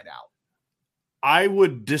inside out. I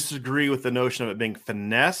would disagree with the notion of it being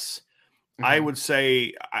finesse. I would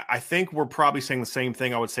say, I think we're probably saying the same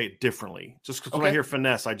thing. I would say it differently. Just because when I hear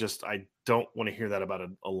finesse, I don't want to hear that about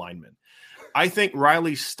a lineman. I think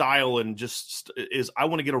Riley's style is I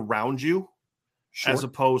want to get around you as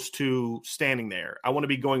opposed to standing there. I want to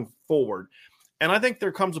be going forward. And I think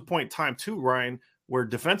there comes a point in time too, Ryan, where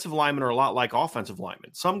defensive linemen are a lot like offensive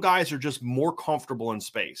linemen. Some guys are just more comfortable in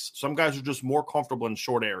space. Some guys are just more comfortable in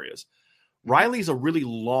short areas. Riley's a really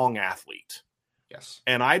long athlete. Yes.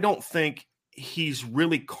 And I don't think he's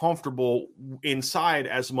really comfortable inside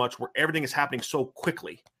as much where everything is happening so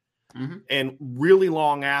quickly. And really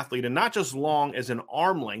long athlete, and not just long as an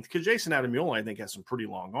arm length, because Jason Ademilola, I think, has some pretty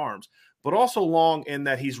long arms, but also long in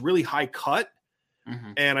that he's really high cut.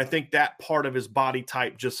 And I think that part of his body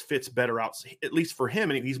type just fits better out, at least for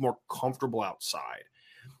him, and he's more comfortable outside.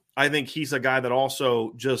 I think he's a guy that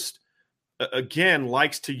also just, again,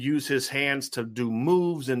 likes to use his hands to do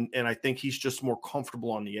moves, and I think he's just more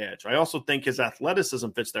comfortable on the edge. I also think his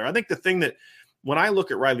athleticism fits there. I think the thing that, when I look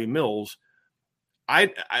at Riley Mills, I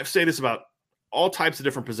say this about all types of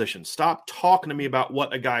different positions. Stop talking to me about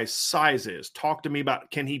what a guy's size is. Talk to me about,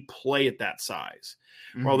 can he play at that size?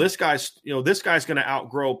 Well, this guy's going to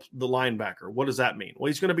outgrow the linebacker. What does that mean? Well,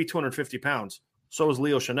 he's going to be 250 pounds. So is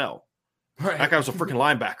Leo Chanel. Right. That guy was a freaking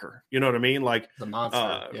linebacker. You know what I mean? Like the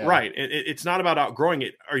monster. Right. It's not about outgrowing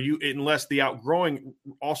it. Unless the outgrowing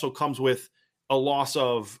also comes with a loss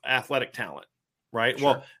of athletic talent, right?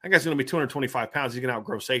 Sure. Well, that guy's going to be 225 pounds. He's going to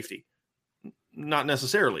outgrow safety. Not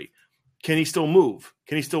necessarily. Can he still move?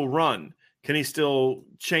 Can he still run? Can he still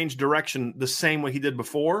change direction the same way he did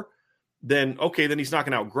before? then okay, then he's not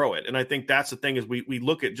going to outgrow it. And I think that's the thing is we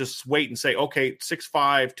look at just wait and say, okay,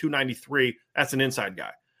 6'5", 293, that's an inside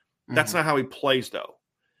guy. That's not how he plays, though.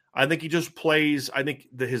 I think he just plays. I think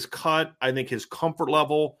his cut, I think his comfort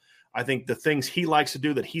level, I think the things he likes to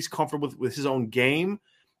do that he's comfortable with his own game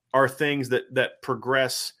are things that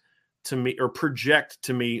progress to me or project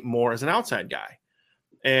to me more as an outside guy.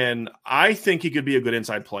 And I think he could be a good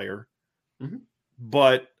inside player,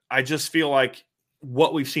 but I just feel like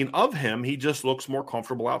what we've seen of him, he just looks more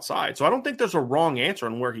comfortable outside. So I don't think there's a wrong answer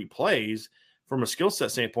on where he plays from a skill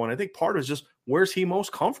set standpoint. I think part of it is just where's he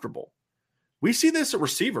most comfortable. We see this at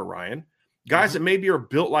receiver, Ryan. Guys that maybe are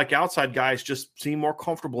built like outside guys just seem more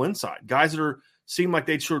comfortable inside. Guys that seem like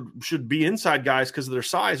they should be inside guys because of their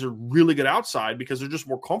size are really good outside because they're just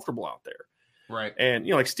more comfortable out there. Right. And,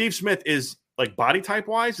 like Steve Smith is like body type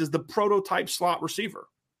wise is the prototype slot receiver.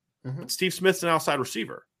 Steve Smith's an outside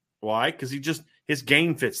receiver. Why? Because his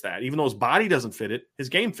game fits that. Even though his body doesn't fit it, his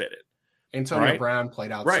game fit it. Antonio Brown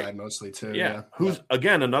played outside mostly too. Yeah. Who's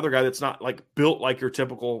again another guy that's not like built like your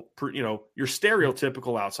typical, your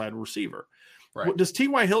stereotypical outside receiver. Right. Does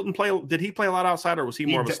T.Y. Hilton play? Did he play a lot outside, or was he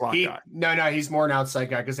more of a slot guy? No, he's more an outside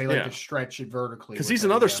guy because they like to stretch it vertically. Because he's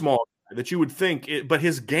another small guy that you would think, but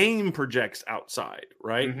his game projects outside,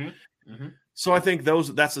 right? So I think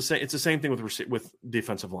that's the same. It's the same thing with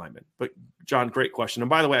defensive linemen. But John, great question. And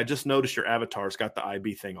by the way, I just noticed your avatar's got the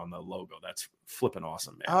IB thing on the logo. That's flipping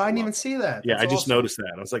awesome, man. Oh, I didn't even see that. Yeah, I just noticed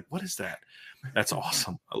that. I was like, what is that? That's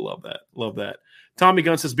awesome. I love that. Love that. Tommy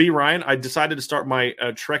Gunn says, B. Ryan, I decided to start my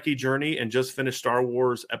Trekkie journey and just finished Star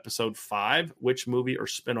Wars Episode 5. Which movie or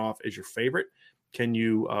spinoff is your favorite? Can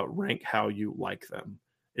you rank how you like them?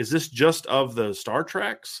 Is this just of the Star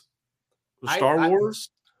Treks? Star Wars?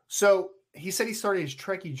 So he said he started his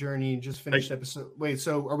Trekkie journey and just finished episode. Wait,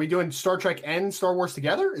 so are we doing Star Trek and Star Wars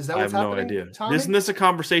together? Is that what's happening? I have no idea. Tommy? Isn't this a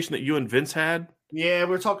conversation that you and Vince had? Yeah,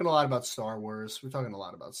 we're talking a lot about Star Wars.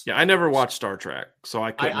 Yeah, I never watched Star Trek, so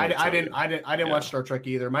I couldn't. I didn't watch Star Trek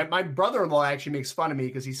either. My brother-in-law actually makes fun of me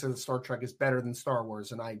because he says Star Trek is better than Star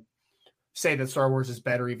Wars, and I say that Star Wars is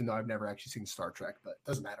better, even though I've never actually seen Star Trek. But it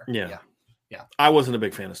doesn't matter. Yeah. I wasn't a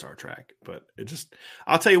big fan of Star Trek, but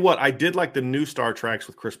I'll tell you what, I did like the new Star Treks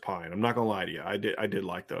with Chris Pine. I'm not gonna lie to you. I did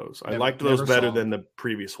like those. I liked those better than the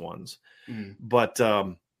previous ones. But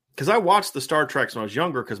because I watched the Star Treks when I was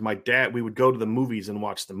younger, because my dad, we would go to the movies and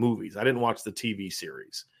watch the movies. I didn't watch the TV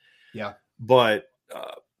series. Yeah. But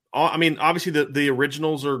I mean, obviously the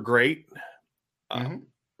originals are great.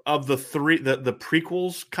 Of the three, the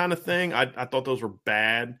prequels kind of thing, I thought those were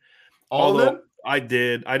bad. All of them? I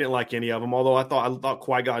didn't like any of them. Although I thought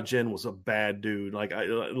Qui-Gon Jinn was a bad dude. Like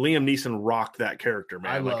Liam Neeson rocked that character,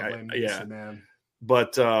 man. I love Liam Neeson, man.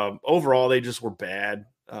 But overall, they just were bad.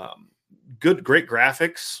 Great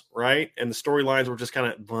graphics, right? And the storylines were just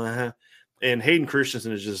kind of. And Hayden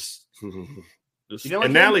Christensen is just. You know,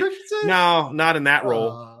 and Natalie, no, not in that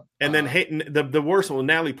role. And then the worst one,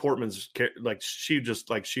 Natalie Portman's she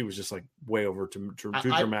was just way over too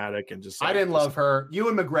dramatic and just. I didn't love her.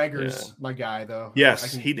 Ewan McGregor's my guy though.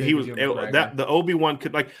 Yes, he was the Obi-Wan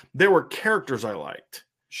there were characters I liked.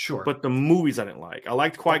 Sure, but the movies I didn't like. I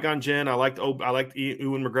liked Qui-Gon Jinn. I liked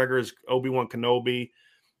Ewan McGregor as Obi-Wan Kenobi.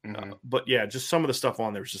 But yeah, just some of the stuff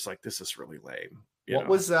on there was just like, this is really lame.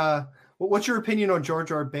 What's your opinion on Jar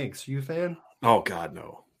Jar Binks? Are you a fan? Oh God,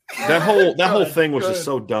 no. That whole thing was just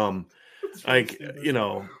so dumb. Like,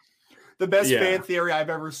 the best fan theory I've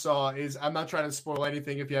ever saw is, I'm not trying to spoil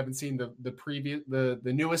anything if you haven't seen the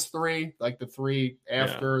newest three, like the three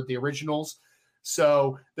after the originals.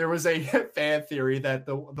 So there was a fan theory that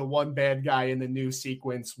the one bad guy in the new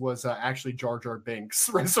sequence was actually Jar Jar Binks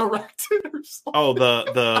resurrected or something. Oh,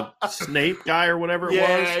 the Snape guy or whatever it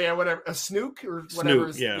was? Yeah, whatever. A Snook or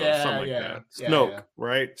whatever. Something like that. Snoke,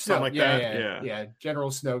 right? Something like that. Yeah, General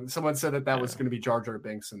Snoke. Someone said that was going to be Jar Jar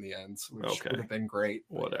Binks in the end, which would have been great.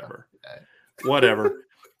 Whatever. Whatever.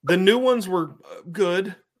 The new ones were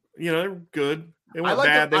good. They were good. They weren't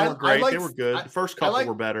bad. They weren't great. They were good. The first couple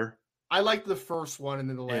were better. I liked the first one, and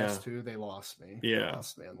then the last two, they lost me. Yeah. They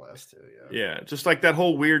lost me on the last two, Yeah, just like that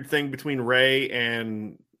whole weird thing between Rey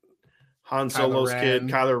and Han Solo's kid,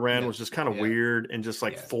 Kylo Ren, was just kind of weird and just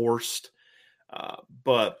forced.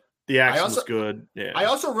 But the action was good. Yeah. I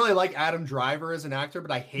also really like Adam Driver as an actor,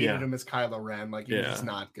 but I hated him as Kylo Ren. Like, he was just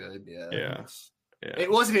not good. Yeah.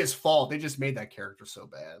 It wasn't his fault. They just made that character so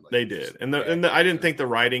bad. They did. And I didn't think the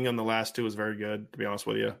writing on the last two was very good, to be honest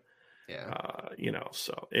with you. Yeah.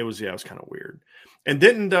 So it was kind of weird. And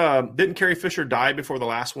didn't Carrie Fisher die before the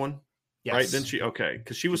last one? Yes. Right? Didn't she? Okay.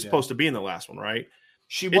 Because she was supposed to be in the last one, right?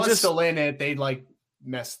 She was still in it. They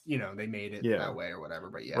messed, they made it that way or whatever.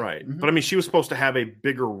 But yeah. Right. Mm-hmm. But I mean, she was supposed to have a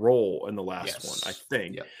bigger role in the last one, I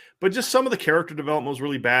think. Yep. But just some of the character development was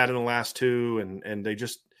really bad in the last two. And they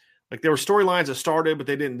just, like, there were storylines that started, but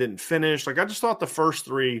they didn't finish. Like, I just thought the first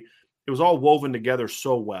three, it was all woven together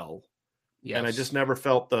so well. Yes. And I just never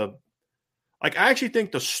felt I actually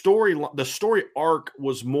think the story arc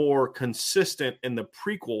was more consistent in the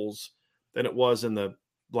prequels than it was in the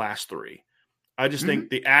last three. I just think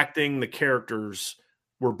the acting, the characters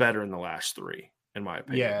were better in the last three, in my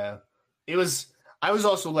opinion. Yeah. I was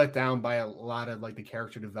also let down by a lot of like the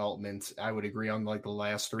character development. I would agree on like the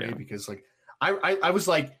last three because like I was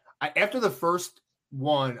like, after the first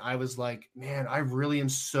one, I was like, man, I really am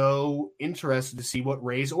so interested to see what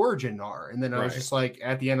Rey's origin are. And then I was just like,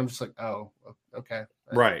 at the end, I'm just like, oh, okay.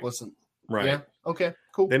 Right. Listen. Right. Yeah. Okay,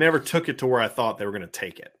 cool. They never took it to where I thought they were going to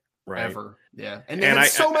take it. Right. Ever. Yeah. And they had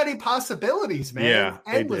so many possibilities, man. Yeah.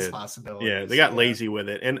 Endless possibilities. Yeah. They got lazy with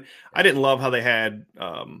it. And I didn't love how they had,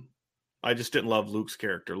 I just didn't love Luke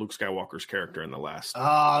Skywalker's character in the last.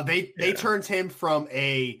 They turned him from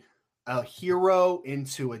a hero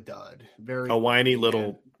into a dud. A whiny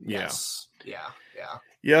little. Yes. Yeah.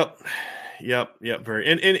 Yep. Very.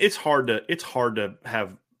 And it's hard to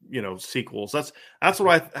have, sequels. That's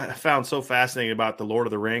what I found so fascinating about the Lord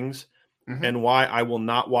of the Rings and why I will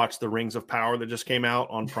not watch the Rings of Power that just came out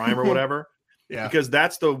on Prime or whatever. Yeah. Because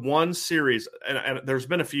that's the one series, and there's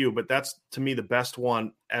been a few, but that's to me the best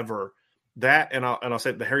one ever. That and I'll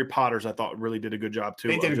say the Harry Potters I thought really did a good job too.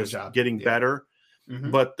 They did a good job. Getting better.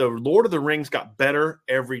 But the Lord of the Rings got better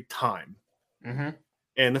every time.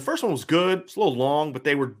 And the first one was good. It's a little long, but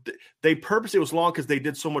they purposely it was long because they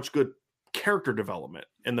did so much good character development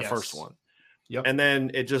in the first one. Yep. And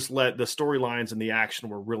then it just let the storylines and the action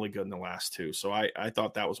were really good in the last two. So I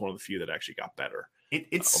thought that was one of the few that actually got better.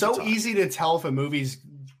 It's so time. Easy to tell if a movie's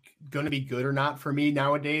going to be good or not for me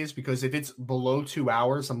nowadays, because if it's below 2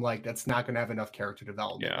 hours, I'm like, that's not going to have enough character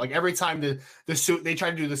development. Like every time they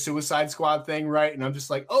try to do the Suicide Squad thing, right? And I'm just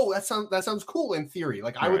like, oh, that sounds cool in theory.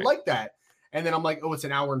 Like I would like that. And then I'm like, oh, it's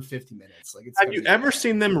an hour and 50 minutes. Like, have you ever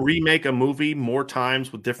seen them remake a movie more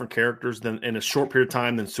times with different characters than in a short period of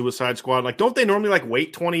time than Suicide Squad? Like, don't they normally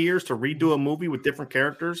wait 20 years to redo a movie with different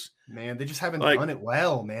characters? Man, they just haven't done it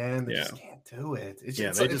well, man. They just can't do it.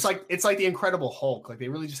 It's like the Incredible Hulk. Like, they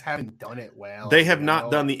really just haven't done it well. They have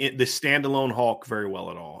not done the standalone Hulk very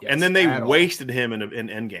well at all. Yes, and then they wasted him in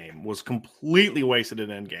Endgame. Was completely wasted in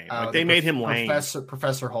Endgame. Like, they made him lame.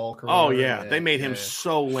 Professor Hulk. They made him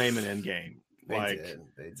so lame in Endgame. They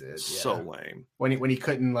did. So lame. When he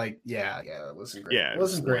couldn't, it wasn't great. Yeah, it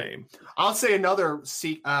wasn't great. Lame. I'll say another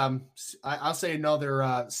series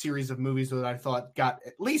of movies that I thought got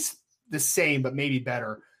at least the same, but maybe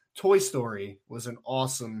better. Toy Story was an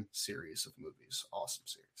awesome series of movies. Awesome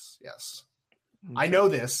series. Yes. Okay. I know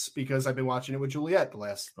this because I've been watching it with Juliet the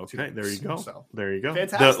last 2 weeks. There you go. So. There you go.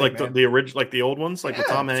 Fantastic. The original, like the old ones, like the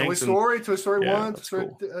Tom Hanks. Toy Story 1.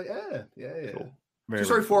 Cool. Cool. Toy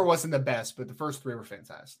Story 4 wasn't the best, but the first three were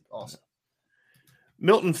fantastic. Awesome.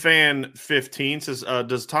 Milton Fan 15 says,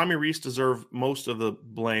 does Tommy Rees deserve most of the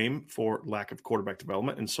blame for lack of quarterback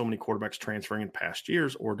development and so many quarterbacks transferring in past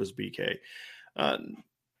years, or does BK?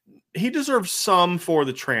 He deserves some for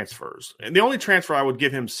the transfers. And the only transfer I would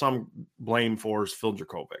give him some blame for is Phil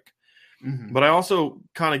Dracovic. But I also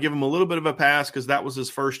kind of give him a little bit of a pass because that was his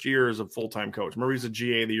first year as a full-time coach. Remember, he's a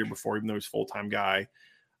GA the year before, even though he's a full-time guy.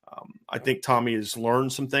 I think Tommy has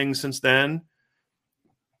learned some things since then.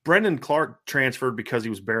 Brendan Clark transferred because he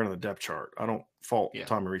was buried on the depth chart. I don't fault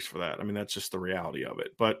Tommy Rees for that. I mean, that's just the reality of it.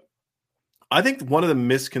 But I think one of the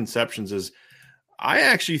misconceptions is I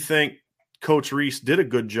actually think Coach Rees did a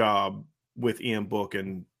good job with Ian Book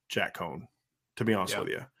and Jack Cohn, to be honest with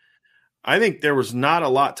you. I think there was not a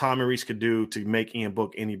lot Tommy Rees could do to make Ian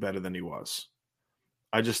Book any better than he was.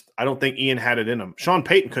 I don't think Ian had it in him. Sean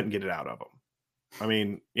Payton couldn't get it out of him. I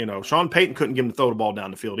mean, Sean Payton couldn't get him to throw the ball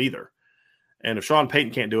down the field either. And if Sean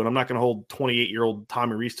Payton can't do it, I'm not going to hold 28-year-old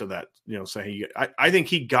Tommy Rees to that, saying I think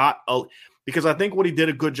he got because I think what he did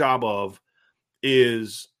a good job of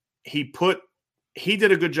is he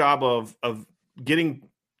did a good job of getting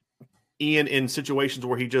Ian in situations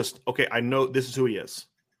where he just, okay, I know this is who he is.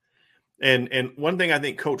 And one thing I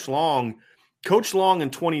think Coach Long in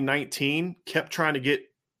 2019 kept trying to get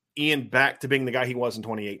Ian back to being the guy he was in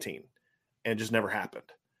 2018. And it just never happened.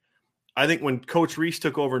 I think when Coach Rees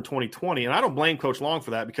took over in 2020, and I don't blame Coach Long for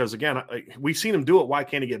that because, again, we've seen him do it. Why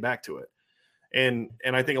can't he get back to it? And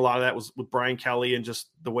I think a lot of that was with Brian Kelly and just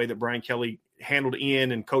the way that Brian Kelly handled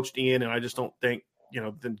Ian and coached Ian. And I just don't think,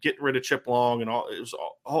 then getting rid of Chip Long and all, it was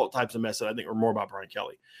all types of mess that I think were more about Brian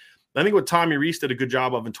Kelly. I think what Tommy Rees did a good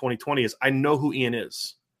job of in 2020 is I know who Ian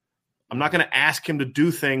is. I'm not going to ask him to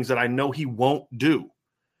do things that I know he won't do.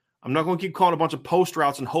 I'm not going to keep calling a bunch of post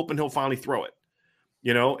routes and hoping he'll finally throw it.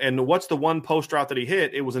 And what's the one post route that he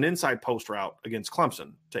hit? It was an inside post route against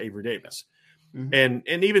Clemson to Avery Davis. Mm-hmm.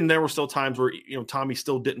 And even there were still times where, Tommy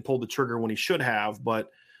still didn't pull the trigger when he should have. But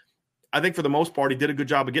I think for the most part, he did a good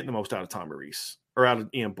job of getting the most out of Tommy Rees or out of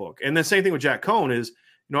Ian Book. And the same thing with Jack Cohn is,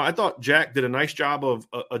 I thought Jack did a nice job of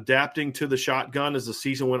adapting to the shotgun as the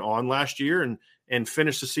season went on last year and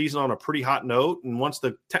finished the season on a pretty hot note. And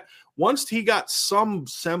once he got some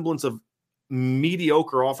semblance of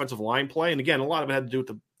mediocre offensive line play, and again, a lot of it had to do with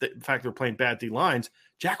the fact they're playing bad D lines,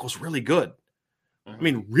 Jack was really good. I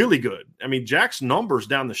mean, really good. I mean, Jack's numbers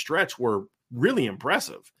down the stretch were really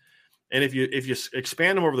impressive. And if you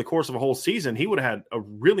expand him over the course of a whole season, he would have had a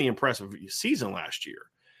really impressive season last year.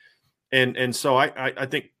 And so I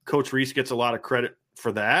think Coach Rees gets a lot of credit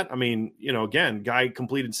for that. I mean, again, guy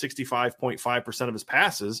completed 65.5% of his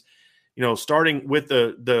passes, starting with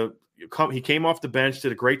he came off the bench,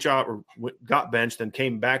 did a great job, or got benched, then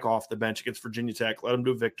came back off the bench against Virginia Tech, led him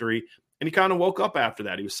to a victory. And he kind of woke up after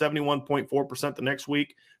that. He was 71.4% the next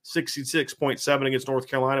week, 66.7 against North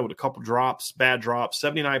Carolina with a couple drops, bad drops,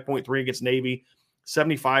 79.3 against Navy,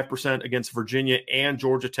 75% against Virginia and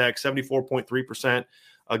Georgia Tech, 74.3%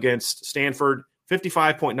 against Stanford,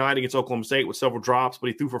 55.9 against Oklahoma State with several drops,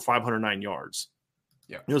 but he threw for 509 yards.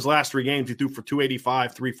 Yeah. In his last 3 games, he threw for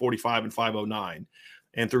 285, 345, and 509,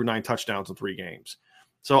 and threw 9 touchdowns in 3 games.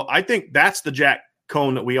 So I think that's the Jack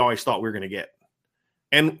Cohn that we always thought we were going to get.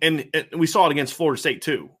 And we saw it against Florida State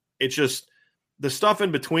too. It's just the stuff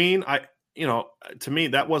in between. To me,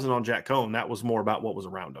 that wasn't on Jack Cohn. That was more about what was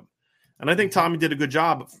around him. And I think Tommy did a good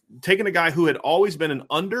job of taking a guy who had always been an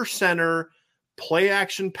under center, play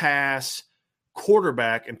action pass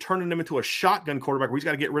quarterback and turning him into a shotgun quarterback where he's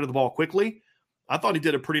got to get rid of the ball quickly. I thought he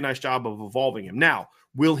did a pretty nice job of evolving him. Now,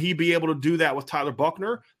 will he be able to do that with Tyler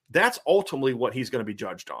Buchner? That's ultimately what he's going to be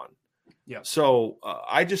judged on. Yeah. So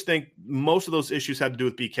I just think most of those issues had to do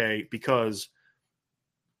with BK because,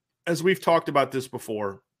 as we've talked about this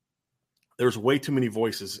before, there's way too many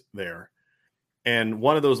voices there. And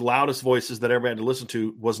one of those loudest voices that everybody had to listen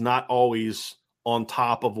to was not always on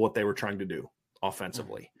top of what they were trying to do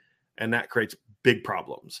offensively. Mm-hmm. And that creates big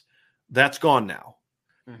problems. That's gone now.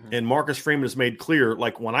 Mm-hmm. And Marcus Freeman has made clear,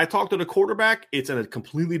 like when I talk to the quarterback, it's in a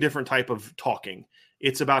completely different type of talking.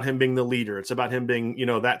 It's about him being the leader. It's about him being,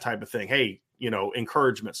 that type of thing. Hey,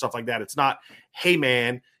 encouragement, stuff like that. It's not, hey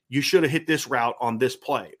man, you should have hit this route on this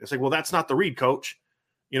play. It's like, well, that's not the read, coach.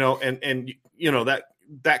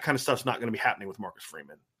 That kind of stuff's not going to be happening with Marcus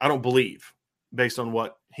Freeman. I don't believe, based on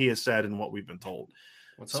what he has said and what we've been told.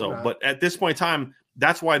 But at this point in time,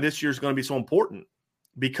 that's why this year is going to be so important,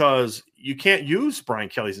 because you can't use Brian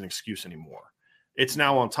Kelly as an excuse anymore. It's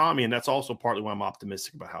now on Tommy, and that's also partly why I'm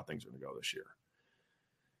optimistic about how things are going to go this year.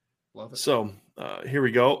 Love it. So here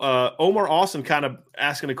we go. Omar Austin kind of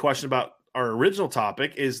asking a question about our original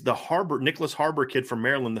topic. Is the Nicholas Harbor kid from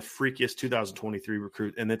Maryland the freakiest 2023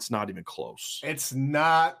 recruit? And it's not even close. It's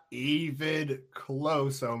not even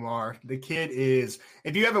close, Omar. The kid is,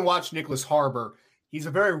 if you haven't watched Nicholas Harbor, he's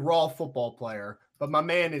a very raw football player, but my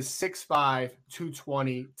man is 6'5",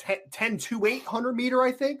 220, 10 to 800 meter,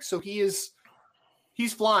 I think. So he's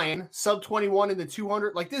flying sub 21 in the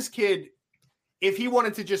 200. Like this kid, if he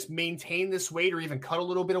wanted to just maintain this weight or even cut a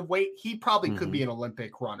little bit of weight, he probably could be an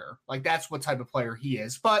Olympic runner. Like that's what type of player he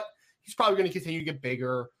is, but he's probably going to continue to get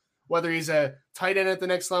bigger, whether he's a tight end at the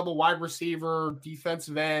next level, wide receiver,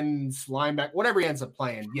 defensive end, linebacker, whatever he ends up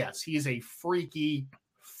playing. Yes, he is a freaky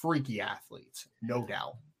athlete, no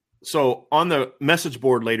doubt. So on the message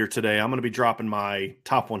board later today, I'm going to be dropping my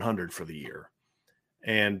top 100 for the year.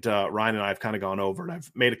 And Ryan and I have kind of gone over it.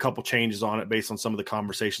 I've made a couple changes on it based on some of the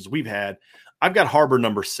conversations we've had. I've got Harbor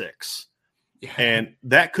number 6. Yeah. And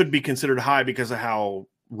that could be considered high because of how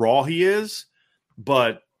raw he is.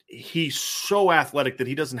 But he's so athletic that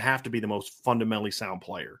he doesn't have to be the most fundamentally sound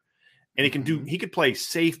player. And he could play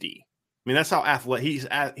safety. I mean, that's how athletic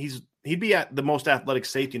he'd be at the most athletic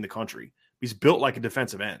safety in the country. He's built like a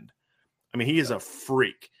defensive end. I mean, he is a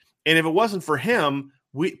freak. And if it wasn't for him,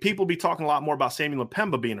 people be talking a lot more about Samuel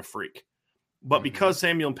Mpemba being a freak. But because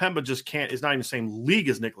Samuel Mpemba is not in the same league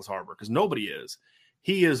as Nicholas Harbor, because nobody is,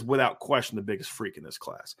 he is without question the biggest freak in this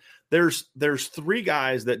class. There's 3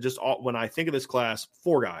 guys that just, when I think of this class,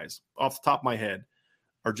 4 guys off the top of my head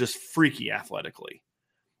are just freaky athletically.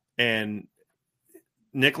 And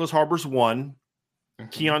Nicholas Harbor's 1,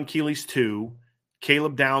 Keon Keeley's 2,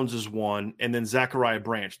 Caleb Downs is 1, and then Zachariah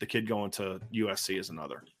Branch, the kid going to USC, is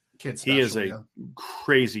another. He is a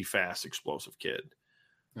crazy fast, explosive kid.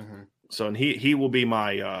 Mm-hmm. So, and he will be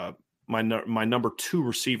my number 2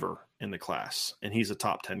 receiver in the class, and he's a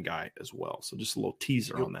top 10 guy as well. So just a little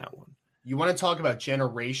teaser on that one. You want to talk about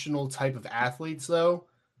generational type of athletes, though?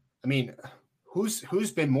 I mean,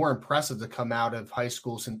 who's been more impressive to come out of high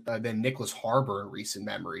school than Nicholas Harbor in recent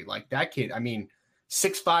memory? Like that kid, I mean,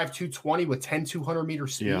 6'5", 220 with 10 200-meter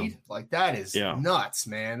speed. Yeah. Like that is nuts,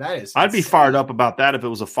 man. That is. I'd be fired up about that if it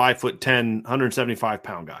was a 5'10",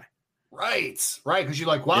 175-pound guy. Right. Because you're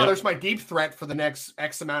like, wow, there's my deep threat for the next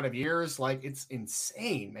X amount of years. Like it's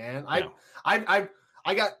insane, man. I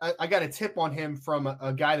got a tip on him from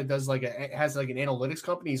a guy that does has an analytics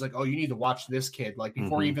company. He's like, oh, you need to watch this kid. Like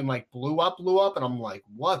before he even blew up. And I'm like,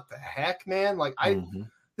 what the heck, man? Like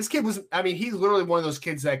this kid was, I mean, he's literally one of those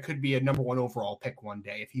kids that could be a number 1 overall pick one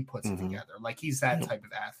day if he puts it together. Like he's that type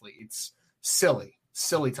of athlete. It's silly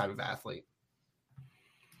type of athlete.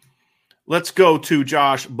 Let's go to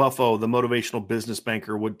Josh Buffo, the motivational business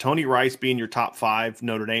banker. Would Tony Rice be in your top 5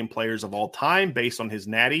 Notre Dame players of all time based on his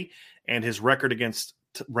natty and his record against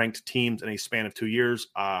ranked teams in a span of 2 years?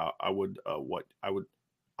 I would.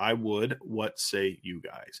 What say you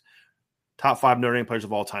guys? Top 5 Notre Dame players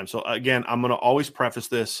of all time. So again, I'm going to always preface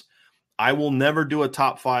this. I will never do a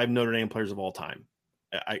top 5 Notre Dame players of all time.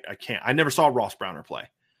 I can't. I never saw Ross Browner play.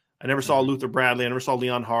 I never saw Luther Bradley. I never saw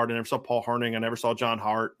Leon Hart. I never saw Paul Herning. I never saw John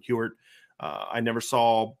Hewart. I never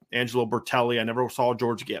saw Angelo Bertelli. I never saw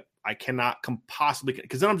George Gipp. I cannot possibly,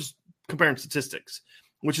 because then I'm just comparing statistics,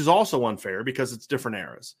 which is also unfair because it's different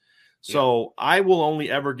eras. So I will only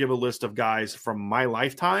ever give a list of guys from my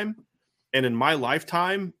lifetime. And in my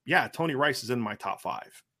lifetime, Tony Rice is in my top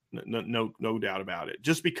 5. No doubt about it.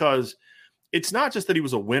 Just because it's not just that he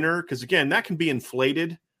was a winner, because again, that can be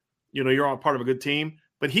inflated. You know, you're all part of a good team,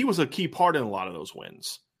 but he was a key part in a lot of those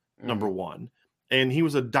wins, number 1. And he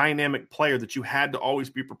was a dynamic player that you had to always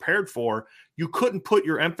be prepared for. You couldn't put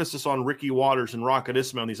your emphasis on Ricky Waters and Rocket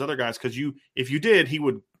Ismail and these other guys because if you did, he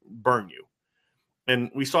would burn you.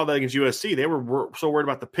 And we saw that against USC. They were so worried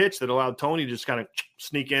about the pitch that allowed Tony to just kind of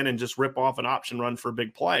sneak in and just rip off an option run for a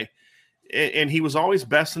big play. And he was always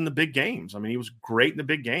best in the big games. I mean, he was great in the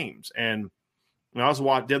big games. And the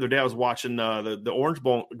other day I was watching the Orange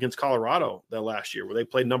Bowl against Colorado that last year where they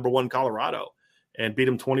played number 1 Colorado and beat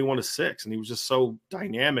him 21-6. And he was just so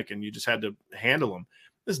dynamic and you just had to handle him.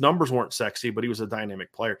 His numbers weren't sexy, but he was a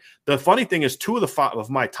dynamic player. The funny thing is 2 of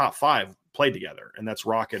my top 5 played together, and that's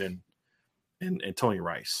Rocket and Tony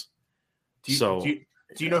Rice. Do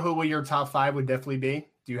you know who your top 5 would definitely be?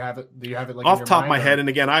 Do you have it? Like off the top of my head? And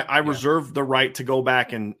again, I reserve the right to go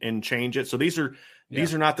back and change it. So these are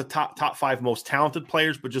not the top 5 most talented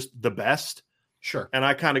players, but just the best. Sure. And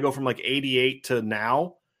I kind of go from like 88 to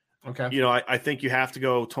now. Okay. You know, I think you have to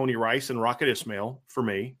go Tony Rice and Rocket Ismail for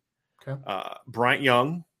me. Okay. Bryant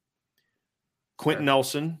Young, Quentin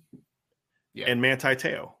Nelson, and Manti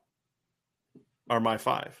Te'o are my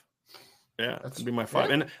 5. Yeah, that'd be my 5.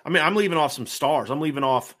 Yeah. And I mean, I'm leaving off some stars. I'm leaving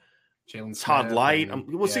off Todd Light.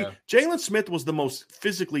 See, Jalen Smith was the most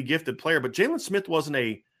physically gifted player, but Jalen Smith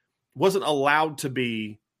wasn't allowed to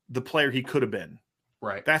be the player he could have been.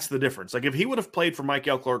 Right. That's the difference. Like if he would have played for Mike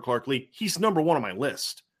Elko or Clark Lee, he's number 1 on my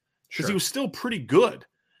list because he was still pretty good.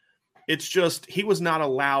 It's just he was not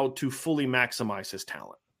allowed to fully maximize his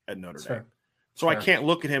talent at Notre Dame. So I can't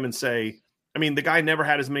look at him and say, I mean, the guy never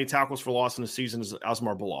had as many tackles for loss in a season as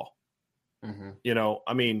Asmar Bilal. You know,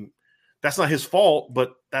 I mean, that's not his fault,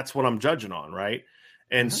 but that's what I'm judging on, right?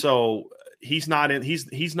 And so he's not in.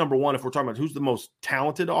 He's number 1 if we're talking about who's the most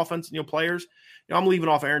talented offensive players. You know, I'm leaving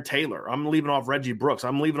off Aaron Taylor. I'm leaving off Reggie Brooks.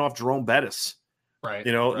 I'm leaving off Jerome Bettis. Right.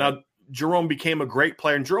 You know, now Jerome became a great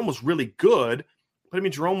player, and Jerome was really good. But I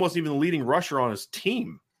mean, Jerome wasn't even the leading rusher on his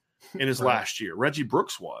team in his last year. Reggie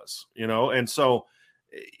Brooks was. You know, and so.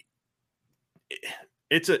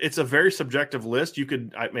 It's a very subjective list. You could,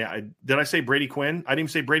 did I say Brady Quinn? I didn't even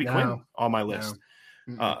say Brady Quinn on my list.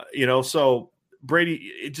 You know, so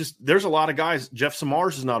Brady, there's a lot of guys. Jeff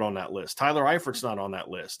Samars is not on that list. Tyler Eifert's not on that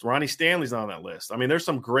list. Ronnie Stanley's not on that list. I mean, there's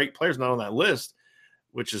some great players not on that list,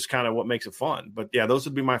 which is kind of what makes it fun. But yeah, those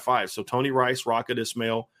would be my 5. So Tony Rice, Rocket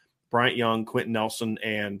Ismail, Bryant Young, Quentin Nelson,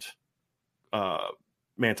 and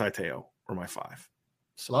Manti Te'o are my 5.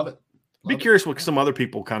 So, love it. Be curious what some other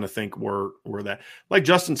people kind of think were that. Like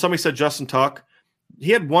somebody said Justin Tuck.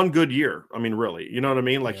 He had one good year. I mean, really, you know what I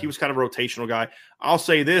mean? Like he was kind of a rotational guy. I'll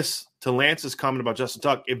say this to Lance's comment about Justin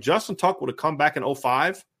Tuck. If Justin Tuck would have come back in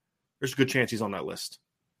 2005, there's a good chance he's on that list.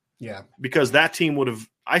 Yeah. Because that team would have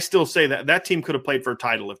 – I still say that team could have played for a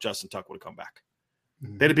title if Justin Tuck would have come back.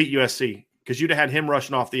 They'd have beat USC because you'd have had him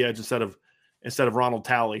rushing off the edge instead of Ronald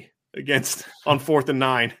Talley on 4th and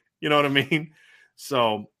 9. You know what I mean?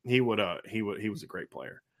 So he was a great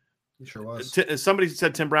player. He sure was. Somebody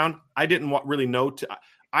said Tim Brown. I didn't really know.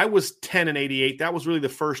 I was 10 and 88. That was really the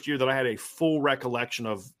first year that I had a full recollection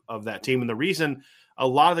of that team. And the reason a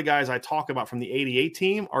lot of the guys I talk about from the 88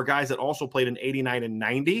 team are guys that also played in 89 and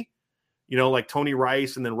 90, like Tony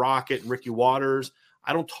Rice and then Rocket and Ricky Waters.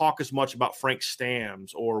 I don't talk as much about Frank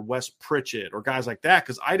Stams or Wes Pritchett or guys like that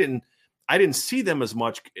because I didn't see them as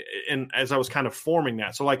much as I was kind of forming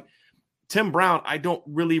that. So like Tim Brown, I don't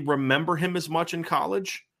really remember him as much in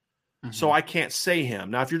college. So I can't say him.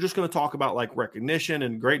 Now, if you're just going to talk about like recognition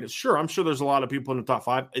and greatness, sure, I'm sure there's a lot of people in the top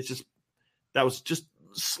 5. It's just that was just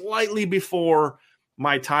slightly before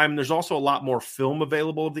my time. There's also a lot more film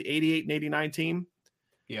available of the 88 and 89 team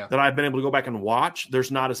that I've been able to go back and watch. There's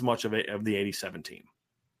not as much of the 87 team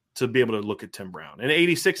to be able to look at Tim Brown. And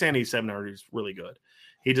 86 and 87 are really good.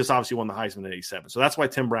 He just obviously won the Heisman in 87. So that's why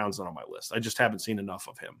Tim Brown's not on my list. I just haven't seen enough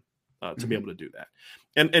of him to be able to do that.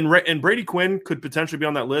 And Brady Quinn could potentially be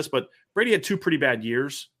on that list, but Brady had 2 pretty bad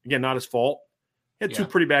years. Again, not his fault. He had 2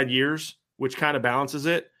 pretty bad years, which kind of balances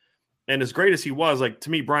it. And as great as he was, like to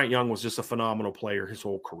me, Bryant Young was just a phenomenal player his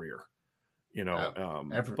whole career.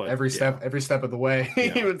 Every step of the way,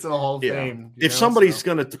 even to the Hall of Fame. If somebody's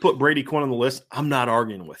going to put Brady Quinn on the list, I'm not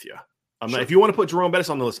arguing with you. If you want to put Jerome Bettis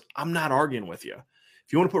on the list, I'm not arguing with you.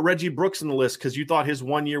 If you want to put Reggie Brooks on the list because you thought his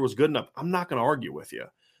 1 year was good enough, I'm not going to argue with you.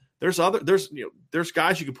 There's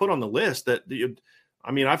guys you could put on the list that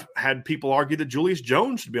I've had people argue that Julius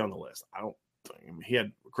Jones should be on the list. He had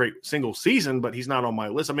a great single season, but he's not on my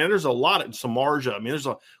list. There's a lot of Samardzija. There's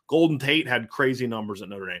a Golden Tate had crazy numbers at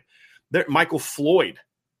Notre Dame. Michael Floyd,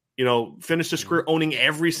 finished his career owning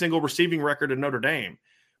every single receiving record at Notre Dame.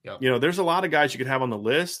 Yep. There's a lot of guys you could have on the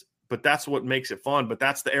list, but that's what makes it fun. But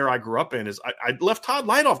that's the era I grew up in. Is I left Todd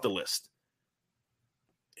Light off the list.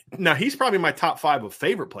 Now he's probably my top 5 of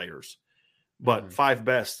favorite players, but 5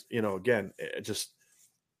 best. Again,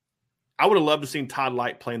 I would have loved to seen Todd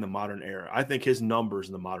Light play in the modern era. I think his numbers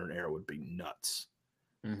in the modern era would be nuts.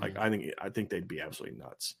 Like I think they'd be absolutely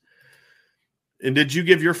nuts. And did you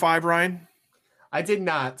give your 5, Ryan? I did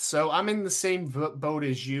not. So I'm in the same boat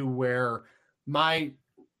as you, where my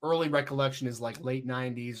early recollection is like late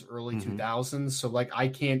 90s, early 2000s. So like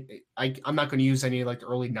I'm not going to use any like the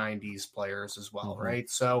early 90s players as well, right?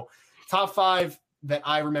 So top 5 that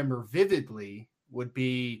I remember vividly would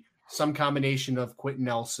be some combination of Quentin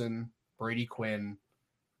Nelson, Brady Quinn,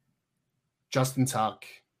 Justin Tuck,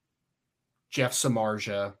 Jeff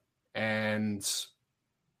Samardzija, and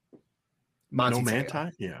Monty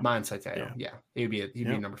Manti? Monty Te'o. Yeah. He'd be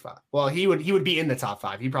number 5. Well, he would be in the top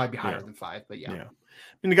 5. He'd probably be higher than 5, but yeah.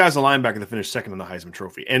 The guy's a linebacker that finished second in the Heisman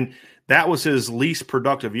Trophy. And that was his least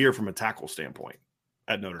productive year from a tackle standpoint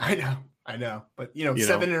at Notre Dame. I know. But,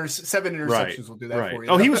 7 interceptions will do that for you.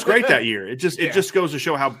 Oh, he was great that year. It just goes to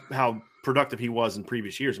show how productive he was in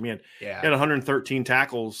previous years. He had 113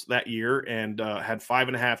 tackles that year and had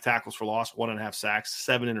 5.5 tackles for loss, 1.5 sacks,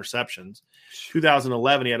 7 interceptions.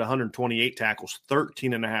 2011, he had 128 tackles,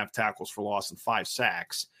 13.5 tackles for loss, and 5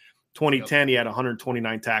 sacks. 2010, he had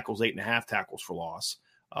 129 tackles, 8.5 tackles for loss,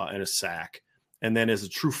 and a sack. And then as a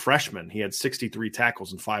true freshman, he had 63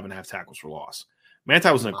 tackles and 5.5 tackles for loss.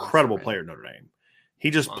 Manti was an incredible player at Notre Dame. He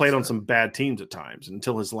just played on some bad teams at times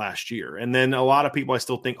until his last year. And then a lot of people I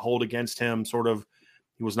still think hold against him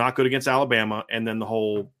he was not good against Alabama. And then the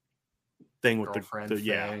whole thing with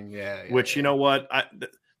which, you know what?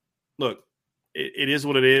 Look, it is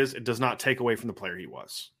what it is. It does not take away from the player he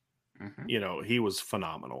was. He was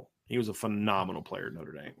phenomenal. He was a phenomenal player at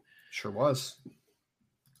Notre Dame. Sure was.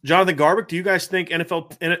 Jonathan Garbick, do you guys think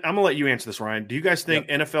NFL – and I'm going to let you answer this, Ryan. Do you guys think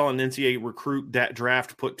NFL and NCAA recruit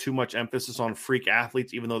draft put too much emphasis on freak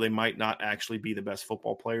athletes, even though they might not actually be the best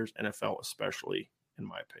football players, NFL especially, in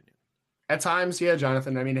my opinion? At times, yeah,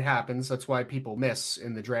 Jonathan. It happens. That's why people miss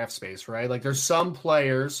in the draft space, right? Like there's some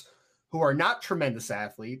players who are not tremendous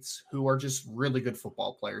athletes who are just really good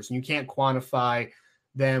football players, and you can't quantify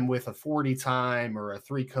them with a 40 time or a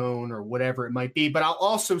 3-cone or whatever it might be. But I'll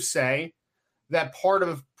also say that part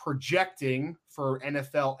of projecting for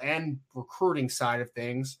NFL and recruiting side of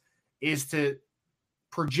things is to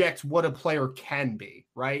project what a player can be,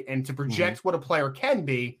 right? And to project what a player can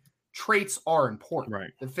be, traits are important.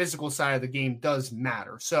 Right. The physical side of the game does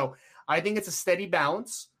matter. So I think it's a steady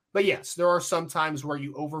balance. But yes, there are some times where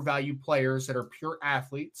you overvalue players that are pure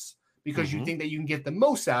athletes because you think that you can get the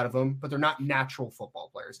most out of them, but they're not natural football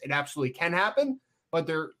players. It absolutely can happen, but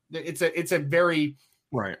it's a very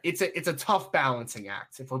right. It's a tough balancing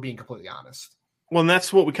act, if we're being completely honest. Well, and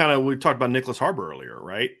that's what we talked about Nicholas Harbor earlier,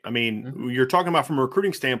 right? I mean, you're talking about from a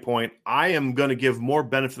recruiting standpoint, I am going to give more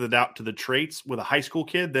benefit of the doubt to the traits with a high school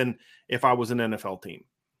kid than if I was an NFL team.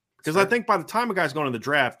 Because I think by the time a guy's going to the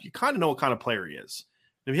draft, you kind of know what kind of player he is.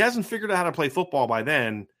 If he hasn't figured out how to play football by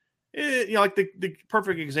then, like the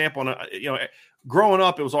perfect example, growing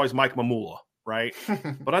up, it was always Mike Mamula, right?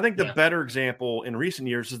 But I think the better example in recent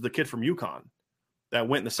years is the kid from UConn that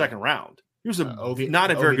went in the second round. He was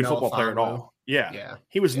not a very good football player at all. Yeah.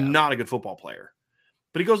 He was not a good football player.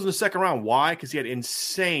 But he goes in the second round. Why? Because he had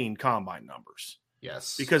insane combine numbers.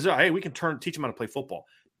 Yes. Because, hey, we can teach him how to play football.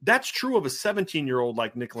 That's true of a 17-year-old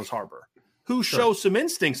like Nicholas Harbor, who shows some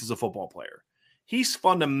instincts as a football player. He's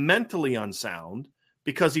fundamentally unsound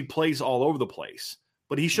because he plays all over the place,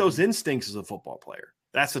 but he shows instincts as a football player.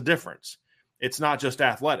 That's the difference. It's not just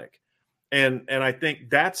athletic. And I think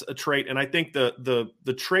that's a trait. And I think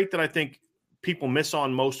the trait that I think people miss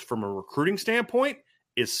on most from a recruiting standpoint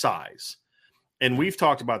is size. And we've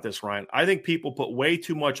talked about this, Ryan. I think people put way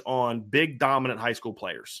too much on big, dominant high school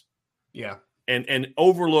players. Yeah. And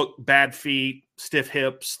overlook bad feet, stiff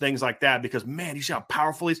hips, things like that, because, man, you see how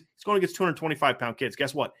powerful he is. He's going against 225-pound kids.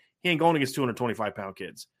 Guess what? He ain't going against 225-pound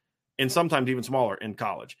kids, and sometimes even smaller in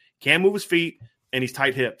college. Can't move his feet, and he's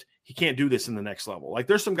tight-hipped. He can't do this in the next level. Like,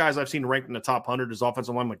 there's some guys I've seen ranked in the top 100 as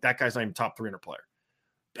offensive line. Like, that guy's not even top 300 player.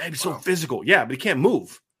 Baby, so physical. Yeah, but he can't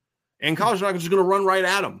move. And college are just going to run right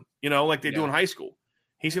at him, like they do in high school.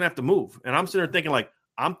 He's going to have to move. And I'm sitting there thinking,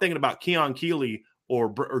 I'm thinking about Keon Keeley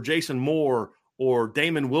or Jason Moore or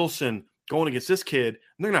Damon Wilson going against this kid, and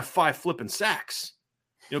they're going to have 5 flipping sacks,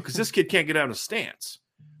 because this kid can't get out of stance.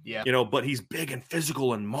 Yeah. But he's big and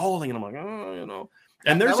physical and mauling, and I'm like,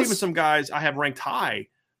 And there's even some guys I have ranked high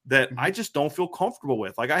that I just don't feel comfortable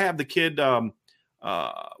with. Like I have the kid,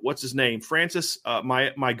 what's his name? Francis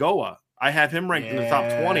Maigoa. I have him ranked in the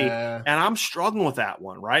top 20, and I'm struggling with that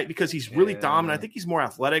one, right? Because he's really dominant. I think he's more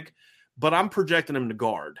athletic, but I'm projecting him to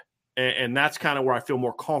guard. And that's kind of where I feel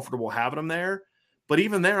more comfortable having him there. But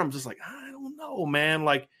even there, I'm just like, I don't know, man.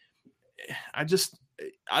 Like, I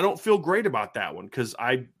don't feel great about that one because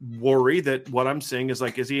I worry that what I'm seeing is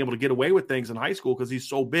is he able to get away with things in high school because he's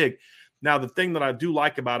so big? Now, the thing that I do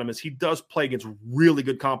like about him is he does play against really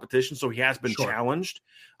good competition, so he has been challenged.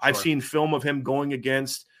 I've seen film of him going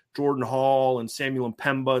against Jordan Hall and Samuel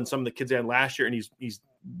Mpemba and some of the kids they had last year, and he's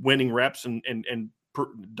winning reps and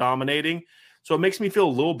dominating. So it makes me feel a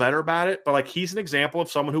little better about it. But he's an example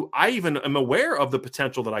of someone who I even am aware of the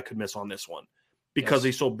potential that I could miss on this one because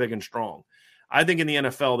he's so big and strong. I think in the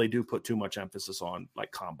NFL, they do put too much emphasis on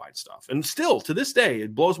combine stuff. And still to this day,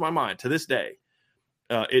 it blows my mind to this day.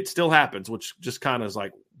 It still happens, which just kind of is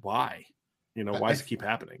why? Why does it keep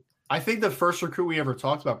happening? I think the first recruit we ever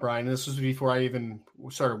talked about, Brian, and this was before I even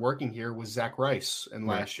started working here, was Zach Rice in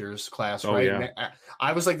last year's class, right? Yeah. And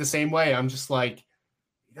I was the same way. I'm just he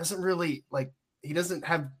doesn't really he doesn't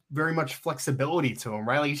have very much flexibility to him,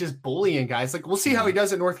 right? He's just bullying guys. We'll see how he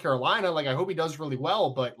does at North Carolina. I hope he does really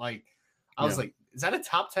well, but I was is that a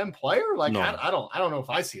top 10 player? No. I don't know if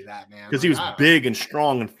I see that, man. Because he was big and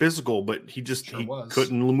strong and physical, but he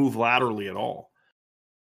couldn't move laterally at all.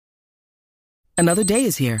 Another day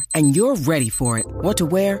is here, and you're ready for it. What to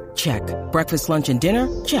wear? Check. Breakfast, lunch, and dinner?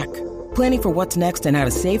 Check. Planning for what's next and how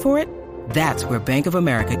to save for it? That's where Bank of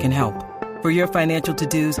America can help. For your financial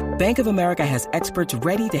to-dos, Bank of America has experts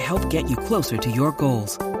ready to help get you closer to your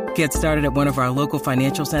goals. Get started at one of our local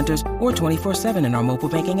financial centers or 24/7 in our mobile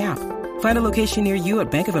banking app. Find a location near you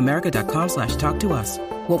at bankofamerica.com/talktous.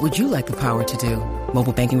 What would you like the power to do?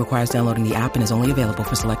 Mobile banking requires downloading the app and is only available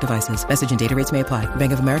for select devices. Message and data rates may apply.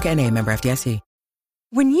 Bank of America N.A., member FDIC.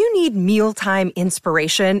 When you need mealtime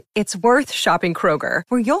inspiration, it's worth shopping Kroger,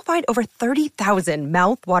 where you'll find over 30,000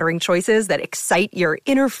 mouth-watering choices that excite your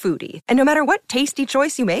inner foodie. And no matter what tasty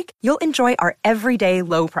choice you make, you'll enjoy our everyday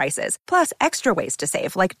low prices, plus extra ways to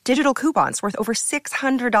save, like digital coupons worth over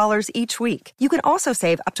 $600 each week. You can also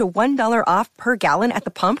save up to $1 off per gallon at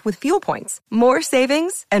the pump with fuel points. More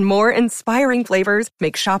savings and more inspiring flavors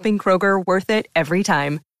make shopping Kroger worth it every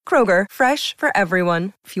time. Kroger, fresh for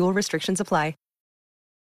everyone. Fuel restrictions apply.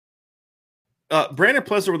 Brandon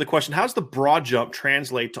Plesner with a question. How does the broad jump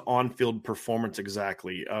translate to on-field performance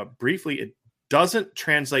exactly? Briefly, it doesn't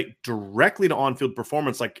translate directly to on-field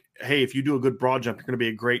performance. Hey, if you do a good broad jump, you're going to be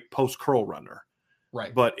a great post-curl runner.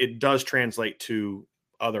 Right. But it does translate to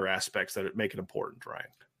other aspects that make it important, right?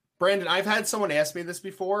 Brandon, I've had someone ask me this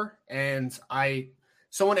before, and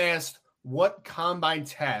someone asked what combine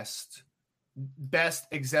test best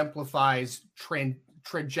exemplifies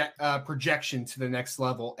projection to the next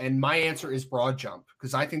level, and my answer is broad jump,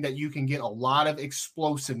 because I think that you can get a lot of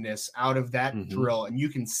explosiveness out of that drill, and you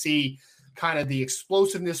can see kind of the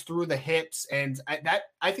explosiveness through the hips. And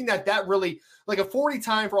I think that really, like a 40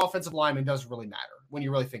 time for offensive linemen doesn't really matter when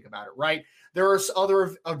you really think about it, right? There are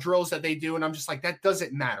other drills that they do, and I'm just like, that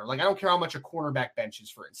doesn't matter. Like, I don't care how much a cornerback benches,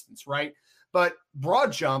 for instance, right? But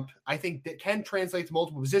broad jump, I think that can translate to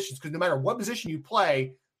multiple positions, because no matter what position you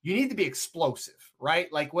play, you need to be explosive,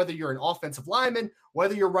 right? Like whether you're an offensive lineman,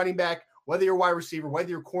 whether you're running back, whether you're wide receiver, whether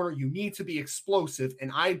you're corner, you need to be explosive.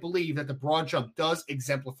 And I believe that the broad jump does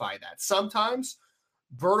exemplify that. Sometimes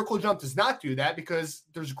vertical jump does not do that because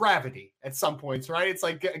there's gravity at some points, right? It's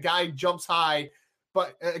like a guy jumps high,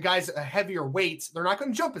 but a guy's a heavier weight, they're not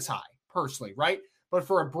going to jump as high, personally, right? But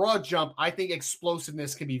for a broad jump, I think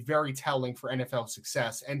explosiveness can be very telling for NFL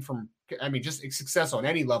success and just success on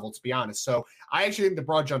any level, to be honest. So I actually think the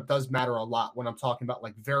broad jump does matter a lot when I'm talking about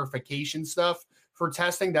like verification stuff for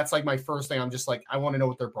testing. That's like my first thing. I'm just like, I want to know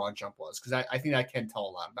what their broad jump was, because I think that can tell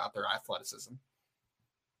a lot about their athleticism.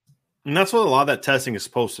 And that's what a lot of that testing is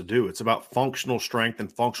supposed to do. It's about functional strength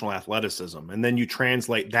and functional athleticism. And then you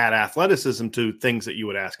translate that athleticism to things that you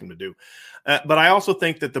would ask them to do. But I also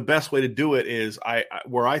think that the best way to do it is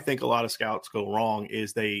where I think a lot of scouts go wrong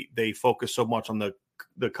is they focus so much on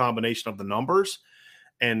the combination of the numbers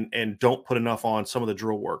and don't put enough on some of the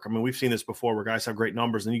drill work. I mean, we've seen this before where guys have great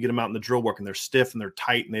numbers and you get them out in the drill work and they're stiff and they're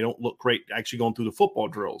tight and they don't look great actually going through the football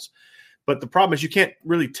drills. But the problem is you can't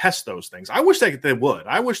really test those things. I wish they would.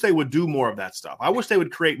 I wish they would do more of that stuff. I wish they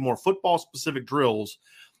would create more football-specific drills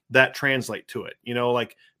that translate to it. You know,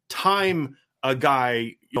 like time a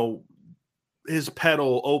guy, his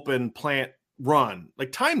pedal, open, plant, run.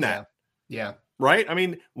 Like time that. Yeah. Right? I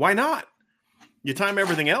mean, why not? You time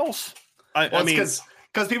everything else. I mean,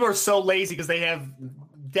 because people are so lazy because they have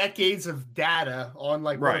decades of data on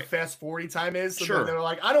like what a fast 40 time is. So they're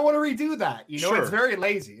like, I don't want to redo that. It's very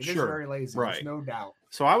lazy. It is very lazy. Right. There's no doubt.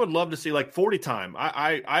 So I would love to see like 40 time.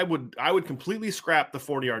 I would completely scrap the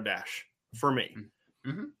 40-yard dash for me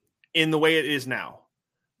in the way it is now.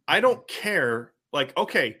 I don't care. Like,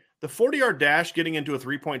 okay, the 40-yard dash getting into a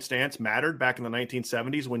 3-point stance mattered back in the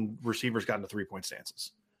 1970s when receivers got into 3-point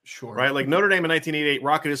stances. Sure. Right. Like Notre Dame in 1988,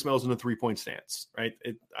 Rocket Ismail's in a 3-point stance. Right.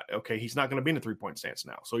 Okay. He's not going to be in a 3-point stance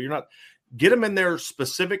now. So get him in their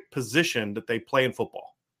specific position that they play in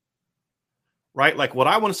football. Right. Like what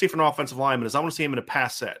I want to see from an offensive lineman is I want to see him in a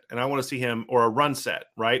pass set and I want to see him or a run set.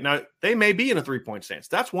 Right. Now they may be in a 3-point stance.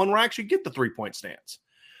 That's one where I actually get the 3-point stance.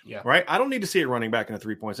 Yeah. Right. I don't need to see a running back in a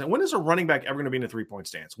 3-point stance. When is a running back ever going to be in a 3-point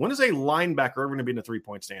stance? When is a linebacker ever going to be in a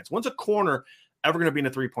 3-point stance? When's a corner ever going to be in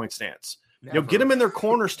a 3-point stance? Never. Get them in their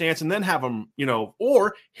corner stance and then have them,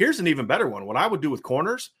 or here's an even better one. What I would do with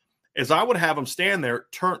corners is I would have them stand there,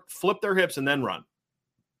 flip their hips and then run.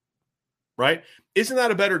 Right. Isn't that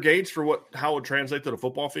a better gauge for how it would translate to the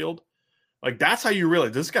football field? Like that's how you really,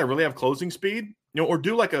 does this guy really have closing speed? Or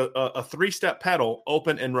do like a 3-step pedal,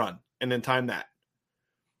 open and run, and then time that.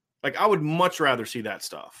 Like I would much rather see that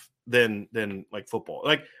stuff than like football.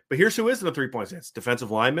 Like, but here's who is in a 3-point stance: defensive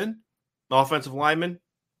lineman, offensive lineman,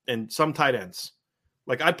 and some tight ends.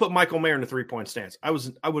 Like I'd put Michael Mayer in a 3-point stance. I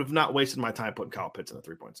would have not wasted my time putting Kyle Pitts in a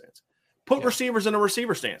 3-point stance. Put receivers in a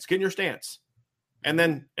receiver stance. Get in your stance, and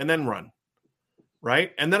then run.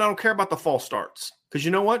 Right, and then I don't care about the false starts because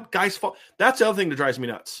you know what, guys fall. That's the other thing that drives me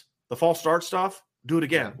nuts. The false start stuff. Do it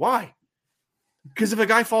again. Yeah. Why? Because if a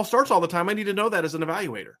guy false starts all the time, I need to know that as an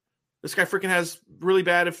evaluator. This guy freaking has really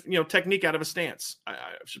bad, technique out of his stance. I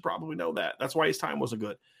should probably know that. That's why his time wasn't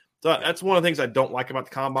good. So that's one of the things I don't like about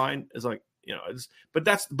the combine is like, but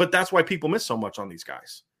that's why people miss so much on these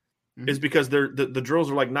guys is because the drills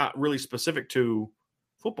are like not really specific to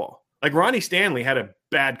football. Like Ronnie Stanley had a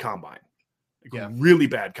bad combine, really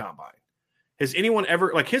bad combine. Has anyone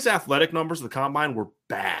ever like his athletic numbers of the combine were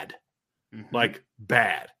bad, like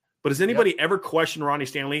bad. But has anybody ever questioned Ronnie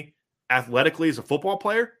Stanley athletically as a football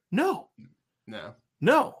player? No.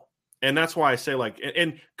 And that's why I say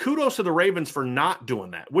and kudos to the Ravens for not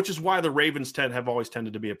doing that, which is why the Ravens have always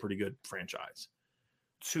tended to be a pretty good franchise.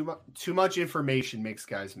 Too much information makes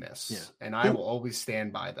guys miss. Yeah. And I will always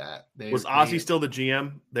stand by that. Was Ozzie still the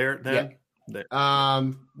GM there then?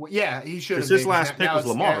 Yeah. He should have. His last pick was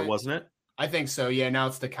Lamar, wasn't it? I think so. Yeah. Now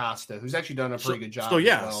it's DeCosta, who's actually done a pretty good job. So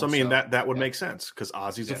that would make sense because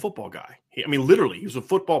Ozzie's a football guy. Literally, he was a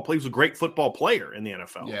football player. He was a great football player in the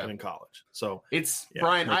NFL and in college. So it's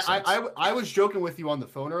Brian. I was joking with you on the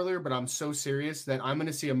phone earlier, but I'm so serious that I'm going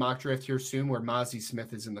to see a mock draft here soon where Mozzie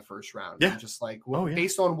Smith is in the first round. Yeah. I'm just like,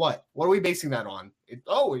 based on what? What are we basing that on? He's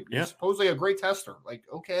supposedly a great tester. Like,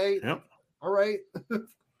 okay, all right.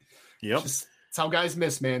 It's how guys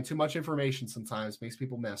miss, man. Too much information sometimes makes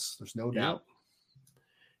people miss. There's no doubt.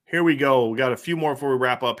 Here we go. We got a few more before we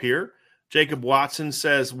wrap up here. Jacob Watson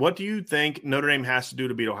says, what do you think Notre Dame has to do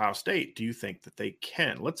to beat Ohio State? Do you think that they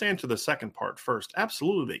can? Let's answer the second part first.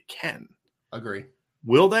 Absolutely, they can. Agree.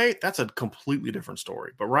 Will they? That's a completely different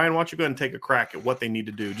story. But Ryan, why don't you go ahead and take a crack at what they need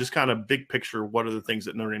to do? Just kind of big picture, what are the things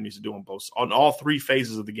that Notre Dame needs to do on all three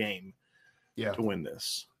phases of the game to win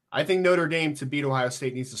this? I think Notre Dame to beat Ohio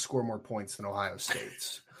State needs to score more points than Ohio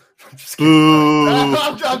State's. I'm just kidding.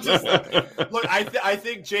 Look, I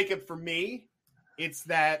think, Jacob, for me, it's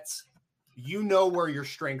that you know where your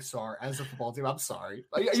strengths are as a football team. I'm sorry.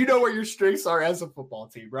 You know where your strengths are as a football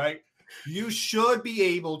team, right? You should be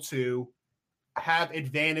able to have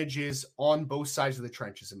advantages on both sides of the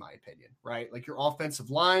trenches, in my opinion, right? Like your offensive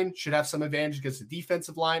line should have some advantage against the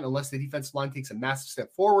defensive line, unless the defensive line takes a massive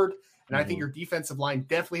step forward. And I think your defensive line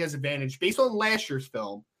definitely has advantage based on last year's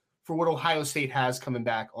film for what Ohio State has coming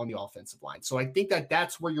back on the offensive line. So I think that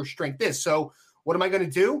that's where your strength is. So what am I going to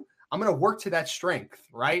do? I'm going to work to that strength,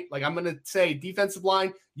 right? Like I'm going to say defensive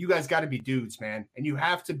line, you guys got to be dudes, man. And you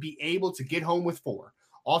have to be able to get home with 4.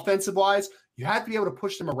 Offensive wise, you have to be able to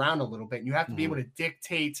push them around a little bit. And you have to be able to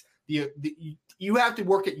dictate you have to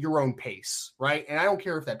work at your own pace, right? And I don't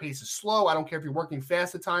care if that pace is slow. I don't care if you're working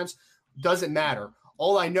fast at times. Doesn't matter.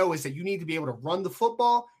 All I know is that you need to be able to run the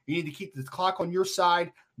football. You need to keep the clock on your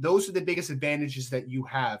side. Those are the biggest advantages that you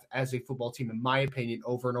have as a football team, in my opinion,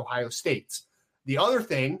 over in Ohio State. The other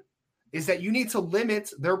thing is that you need to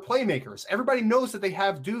limit their playmakers. Everybody knows that they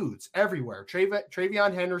have dudes everywhere.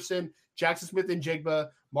 Travion Henderson, Jackson Smith-Njigba,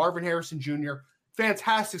 Marvin Harrison Jr.,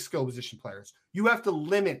 fantastic skill position players. You have to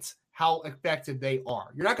limit how effective they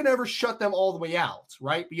are. You're not going to ever shut them all the way out,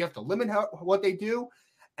 right? But you have to limit what they do,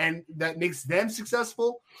 and that makes them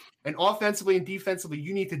successful. And offensively and defensively,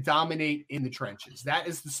 you need to dominate in the trenches. That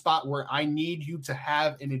is the spot where I need you to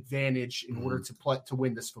have an advantage in order to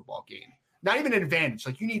win this football game. Not even an advantage.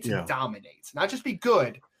 Like you need to dominate, not just be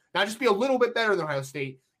good, not just be a little bit better than Ohio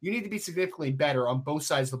State. You need to be significantly better on both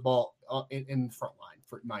sides of the ball in the front line,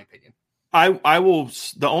 in my opinion. I will.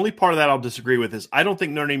 The only part of that I'll disagree with is I don't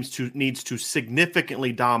think Notre Dame needs to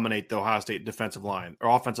significantly dominate the Ohio State defensive line or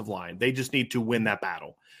offensive line. They just need to win that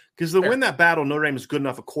battle. Because to win that battle, Notre Dame is good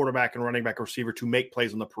enough a quarterback and running back or receiver to make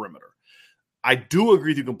plays on the perimeter. I do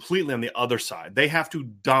agree with you completely on the other side. They have to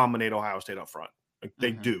dominate Ohio State up front. Like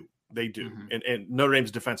they do. They do. And Notre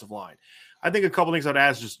Dame's defensive line. I think a couple things I'd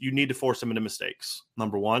add is just you need to force them into mistakes.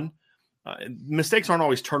 Number one, mistakes aren't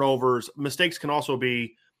always turnovers. Mistakes can also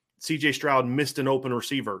be C.J. Stroud missed an open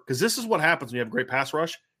receiver. Because this is what happens when you have great pass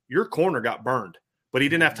rush. Your corner got burned, but he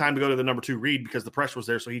didn't have time to go to the number 2 read because the pressure was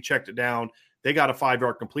there, so he checked it down. They got a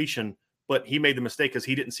 5-yard completion, but he made the mistake because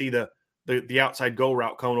he didn't see the outside go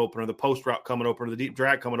route coming open or the post route coming open or the deep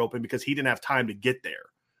drag coming open because he didn't have time to get there.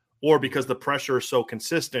 Or because the pressure is so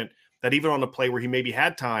consistent that even on the play where he maybe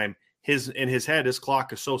had time, in his head, his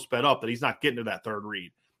clock is so sped up that he's not getting to that 3rd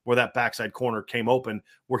read where that backside corner came open,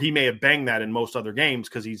 where he may have banged that in most other games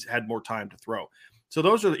because he's had more time to throw. So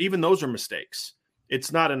those are mistakes.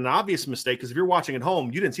 It's not an obvious mistake because if you're watching at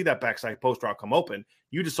home, you didn't see that backside post route come open.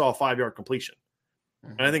 You just saw a 5-yard completion.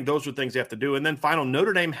 And I think those are things they have to do. And then final,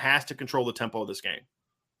 Notre Dame has to control the tempo of this game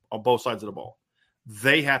on both sides of the ball.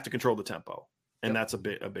 They have to control the tempo, and that's a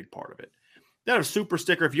big part of it. Then a super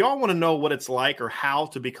sticker. If y'all want to know what it's like or how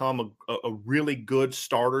to become a really good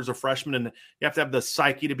starter as a freshman, and you have to have the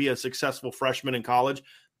psyche to be a successful freshman in college,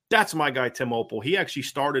 that's my guy, Tim Opel. He actually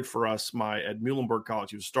started for us at Muhlenberg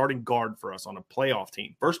College. He was starting guard for us on a playoff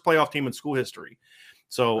team, first playoff team in school history.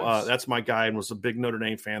 So that's my guy and was a big Notre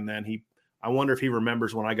Dame fan then. I wonder if he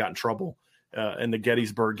remembers when I got in trouble in the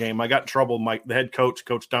Gettysburg game. I got in trouble. The head coach,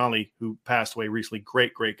 Coach Donnelly, who passed away recently,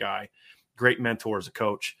 great guy, great mentor as a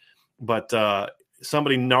coach. But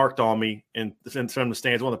somebody narked on me in from the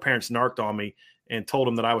stands. One of the parents narked on me and told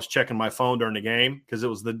him that I was checking my phone during the game because it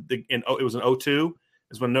was it was an 0-2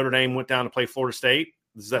 is when Notre Dame went down to play Florida State.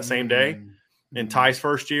 This is that same day in Ty's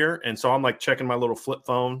first year. And so I'm like checking my little flip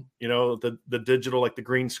phone, the digital, like the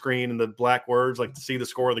green screen and the black words, like to see the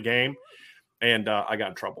score of the game. And I got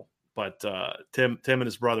in trouble. But Tim and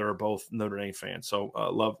his brother are both Notre Dame fans. So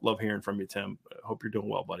love hearing from you, Tim. Hope you're doing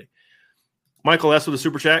well, buddy. Michael S. with a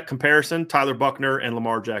super chat comparison: Tyler Buchner and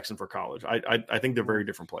Lamar Jackson for college. I think they're very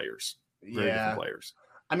different players. Different players.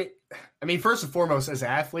 I mean, first and foremost, as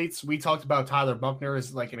athletes, we talked about Tyler Buchner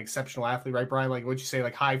as like an exceptional athlete, right, Brian? Like what'd you say,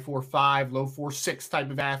 like high 4.5, low 4.6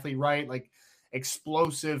 type of athlete, right? Like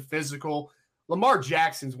explosive, physical. Lamar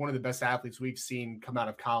Jackson's one of the best athletes we've seen come out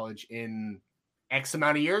of college in X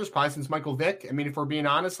amount of years, probably since Michael Vick. I mean, if we're being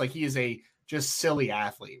honest, like he is a just silly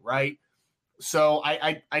athlete, right? So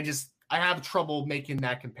I have trouble making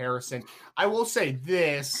that comparison. I will say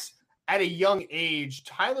this: at a young age,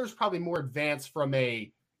 Tyler's probably more advanced from a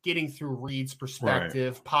getting through reads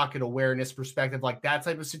perspective, pocket awareness perspective, like that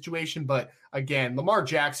type of situation. But again, Lamar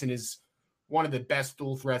Jackson is one of the best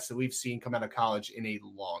dual threats that we've seen come out of college in a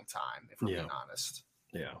long time, if we're being honest.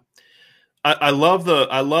 Yeah. I love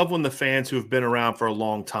when the fans who have been around for a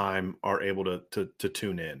long time are able to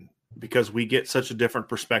tune in, because we get such a different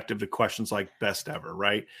perspective to questions like best ever,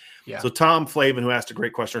 right? Yeah. So Tom Flavin, who asked a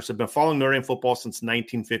great question, said, been following Notre Dame football since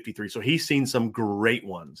 1953. So he's seen some great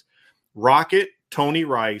ones. Rocket, Tony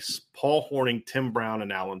Rice, Paul Hornung, Tim Brown,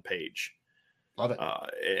 and Alan Page. Love it.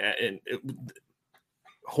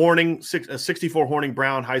 Hornung, 64 Hornung,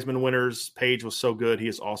 Brown, Heisman winners. Page was so good. He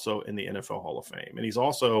is also in the NFL Hall of Fame. And he's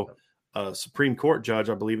also a Supreme Court judge,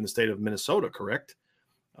 I believe, in the state of Minnesota, correct?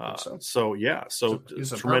 So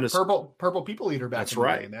he's a tremendous purple people eater back. That's in the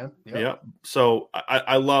right, day, man. Yeah. So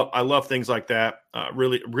I love things like that.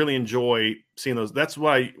 Really enjoy seeing those. That's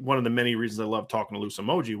why one of the many reasons I love talking to Lou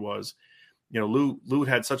Somogyi was, Lou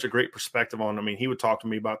had such a great perspective on. I mean, he would talk to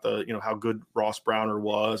me about how good Ross Browner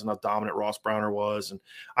was and how dominant Ross Browner was, and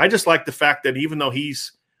I just like the fact that even though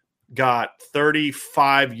he's got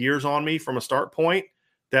 35 years on me from a start point,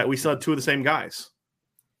 that we still had two of the same guys,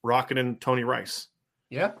 Rocket and Tony Rice.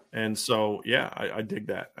 Yeah. And so, I dig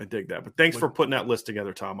that. But thanks for putting that list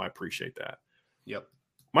together, Tom. I appreciate that. Yep.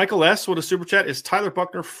 Michael S. with a super chat. Is Tyler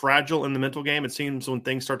Buchner fragile in the mental game? It seems when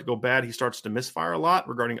things start to go bad, he starts to misfire a lot.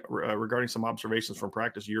 Regarding some observations from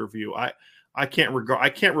practice, your view. I can't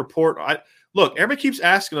report. Look, everybody keeps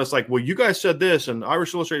asking us like, well, you guys said this and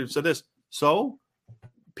Irish Illustrated said this. So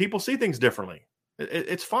people see things differently.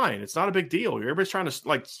 It's fine. It's not a big deal. Everybody's trying to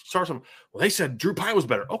start some. Well, they said Drew Pine was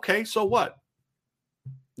better. Okay, so what?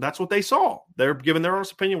 That's what they saw. They're giving their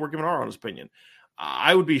honest opinion. We're giving our honest opinion.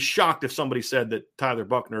 I would be shocked if somebody said that Tyler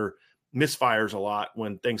Buchner misfires a lot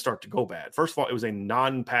when things start to go bad. First of all, it was a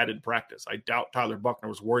non-padded practice. I doubt Tyler Buchner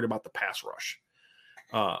was worried about the pass rush.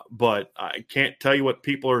 But I can't tell you what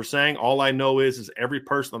people are saying. All I know is every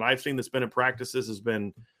person that I've seen that's been in practices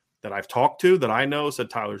that I've talked to, that I know,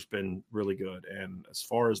 said Tyler's been really good. And as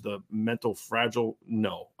far as the mental fragile,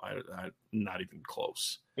 no, I not even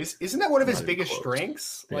close. Isn't that one of his biggest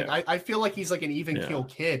strengths? Like, I feel like he's like an even keel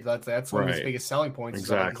kid. That's one of his biggest selling points.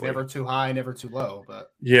 Exactly. He's never too high, never too low.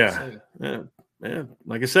 But yeah.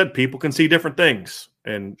 Like I said, people can see different things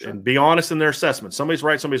and be honest in their assessment. Somebody's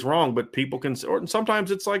right, somebody's wrong, but people can, or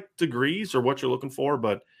sometimes it's like degrees or what you're looking for.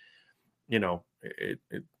 But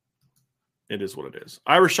it is what it is.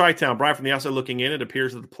 Irish Chi-Town, Brian, from the outside looking in, it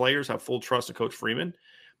appears that the players have full trust in Coach Freeman.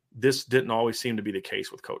 This didn't always seem to be the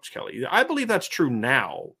case with Coach Kelly. I believe that's true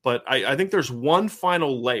now, but I think there's one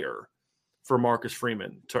final layer for Marcus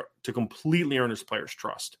Freeman to completely earn his players'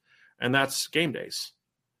 trust, and that's game days.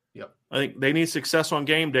 Yep. I think they need success on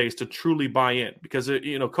game days to truly buy in, because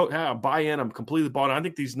buy in. I'm completely bought in. I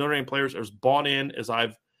think these Notre Dame players are as bought in as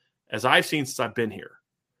I've seen since I've been here.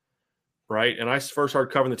 Right. And I first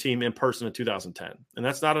started covering the team in person in 2010. And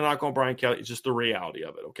that's not a knock on Brian Kelly. It's just the reality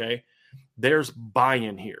of it. Okay. There's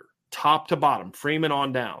buy-in here, top to bottom, Freeman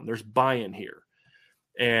on down. There's buy-in here.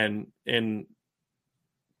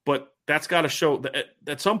 But that's got to show that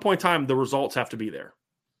at some point in time, the results have to be there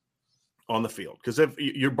on the field. Because if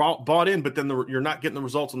you're bought in, but then you're not getting the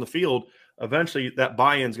results on the field, eventually that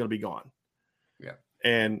buy-in is going to be gone. Yeah.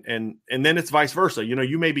 And then it's vice versa.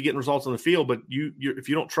 You may be getting results on the field, but if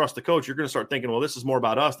you don't trust the coach, you're going to start thinking, well, this is more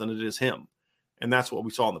about us than it is him. And that's what we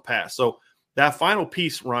saw in the past. So that final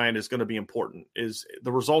piece, Ryan, is going to be important. Is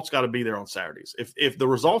the results got to be there on Saturdays. If the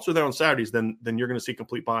results are there on Saturdays, then you're going to see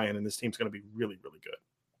complete buy-in, and this team's going to be really, really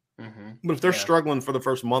good. Mm-hmm. But if they're struggling for the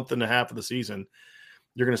first month and a half of the season,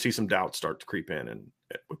 you're going to see some doubts start to creep in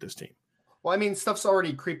with this team. Well, I mean, stuff's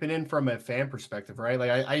already creeping in from a fan perspective, right? Like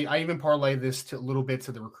I even parlay this a little bit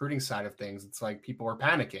to the recruiting side of things. It's like people are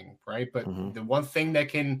panicking, right? But the one thing that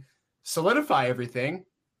can solidify everything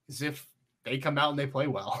is if they come out and they play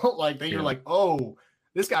well. You're like, oh,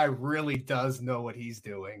 this guy really does know what he's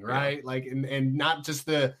doing, right? Yeah. Like, and not just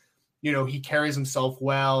he carries himself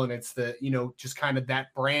well, and it's just kind of that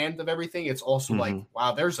brand of everything. It's also like,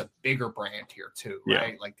 wow, there's a bigger brand here too,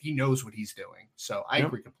 right? Like he knows what he's doing. So I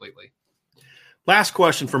agree completely. Last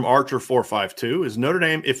question from Archer452 is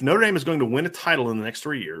if Notre Dame is going to win a title in the next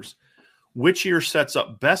 3 years, which year sets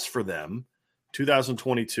up best for them?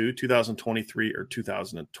 2022, 2023, or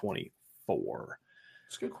 2024?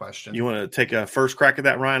 It's a good question. You want to take a first crack at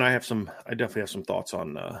that, Ryan? I definitely have some thoughts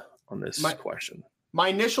on this question. My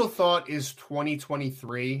initial thought is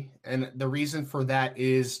 2023. And the reason for that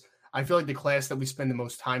is I feel like the class that we spend the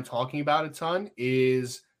most time talking about a ton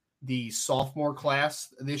is the sophomore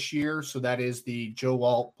class this year. So that is the Joe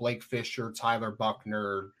Alt, Blake Fisher, Tyler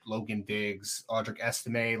Buchner, Logan Diggs, Audric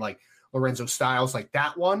Estime. Like Lorenzo Styles, like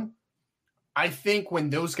that one. I think when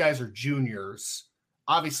those guys are juniors,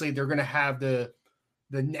 obviously they're going to have the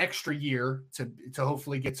extra year to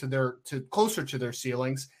hopefully get to closer to their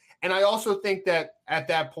ceilings. And I also think that at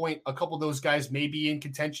that point, a couple of those guys may be in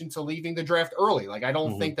contention to leaving the draft early. Like, I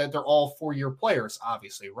don't think that they're all 4-year players,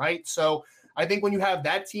 obviously, right? So I think when you have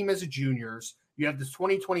that team as a juniors, you have this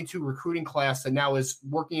 2022 recruiting class that now is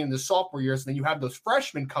working in the sophomore years, and then you have those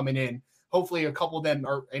freshmen coming in. Hopefully a couple of them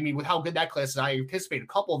are, I mean, with how good that class is, I anticipate a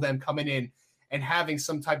couple of them coming in and having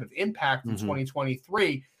some type of impact in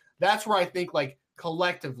 2023. That's where I think, like,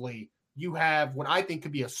 collectively, you have what I think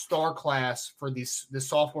could be a star class for the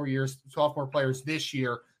sophomore players this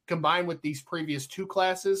year, combined with these previous 2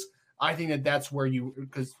 classes. I think that's where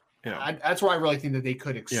that's where I really think that they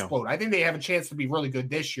could explode. I think they have a chance to be really good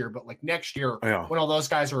this year, but like next year, when all those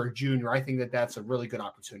guys are a junior, I think that that's a really good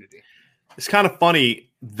opportunity. It's kind of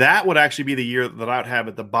funny. That would actually be the year that I'd have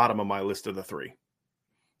at the bottom of my list of the 3.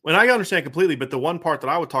 And I understand completely, but the one part that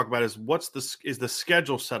I would talk about is is the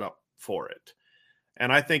schedule set up for it.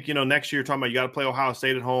 And I think, next year you're talking about you got to play Ohio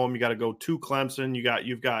State at home. You got to go to Clemson.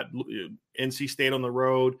 You've got NC State on the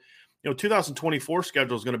road. 2024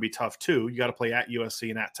 schedule is going to be tough too. You got to play at USC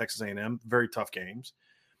and at Texas A&M. Very tough games.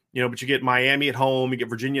 But you get Miami at home. You get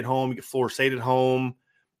Virginia at home. You get Florida State at home.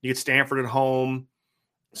 You get Stanford at home.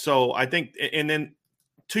 So I think, and then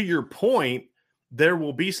to your point, there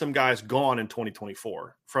will be some guys gone in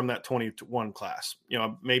 2024 from that 21 class.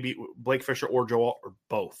 Maybe Blake Fisher or Joel or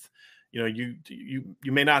both. You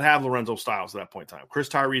may not have Lorenzo Styles at that point in time. Chris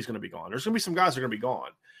Tyree is going to be gone. There's going to be some guys that are going to be gone.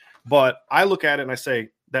 But I look at it and I say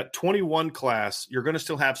that 21 class, you're going to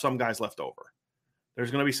still have some guys left over.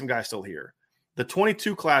 There's going to be some guys still here. The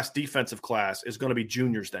 22 class defensive class is going to be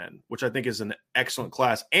juniors then, which I think is an excellent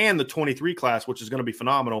class. And the 23 class, which is going to be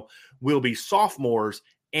phenomenal, will be sophomores.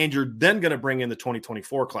 And you're then going to bring in the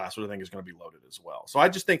 2024 class, which I think is going to be loaded as well. So I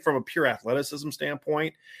just think from a pure athleticism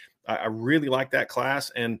standpoint, I really like that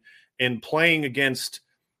class. And playing against,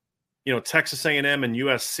 Texas A&M and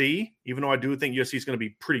USC, even though I do think USC is going to be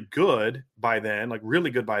pretty good by then, like really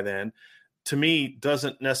good by then, to me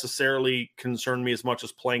doesn't necessarily concern me as much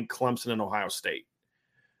as playing Clemson and Ohio State.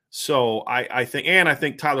 So I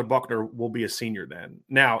think Tyler Buchner will be a senior then.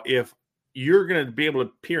 Now, if you're going to be able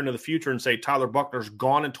to peer into the future and say Tyler Buchner's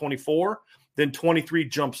gone in 24, then 23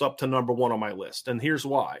 jumps up to number 1 on my list. And here's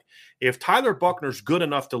why. If Tyler Buchner's good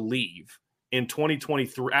enough to leave in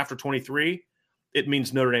 2023, after 23, it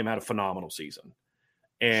means Notre Dame had a phenomenal season.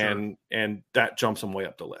 And that jumps him way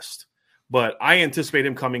up the list. But I anticipate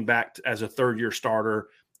him coming back as a third-year starter,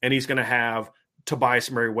 and he's going to have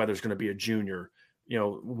Tobias Merriweather's going to be a junior.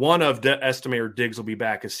 One of Estime or Diggs will be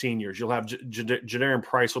back as seniors. You'll have Jadarian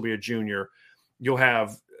Price will be a junior. You'll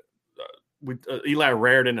have Eli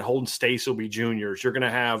Raridan and Holden Stace will be juniors. You're going to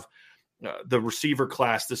have the receiver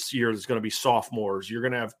class this year is going to be sophomores. You're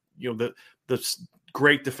going to have the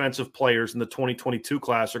great defensive players in the 2022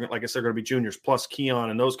 class are, like I said, going to be juniors, plus Keon,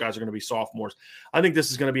 and those guys are going to be sophomores. I think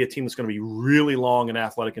this is going to be a team that's going to be really long and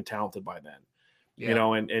athletic and talented by then.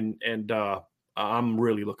 And I'm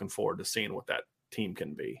really looking forward to seeing what that team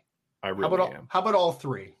can be. I really am. How about all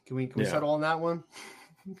 3? Can we settle on that one?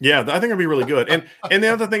 Yeah, I think it'll be really good. And the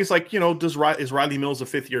other thing is, like, is Riley Mills a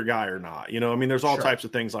 5th-year guy or not? There's all types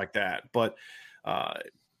of things like that. But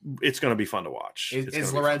it's going to be fun to watch.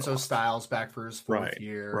 Is Lorenzo Styles back for his 4th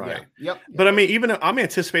year? Right. Yeah. Yep. But even I'm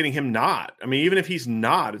anticipating him not. Even if he's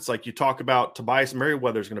not, it's like you talk about Tobias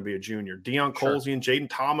Merriweather is going to be a junior. Deion Colsey and Jaden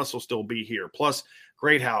Thomas will still be here. Plus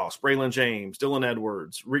Greathouse, Braylon James, Dylan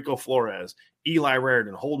Edwards, Rico Flores, Eli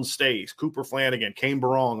Raridan, Holden Stace, Cooper Flanagan, Kane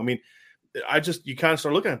Barong. You kind of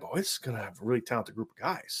start looking at, it's going to have a really talented group of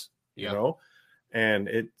guys,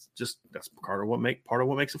 and that's part of what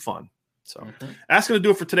makes it fun. So that's going to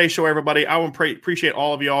do it for today's show, everybody. I want to appreciate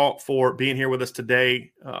all of y'all for being here with us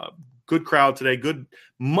today. Good crowd today. Good,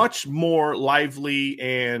 much more lively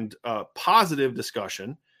and positive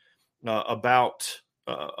discussion about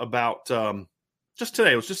just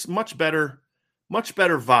today. It was just much better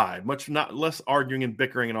vibe, less arguing and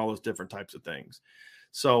bickering and all those different types of things.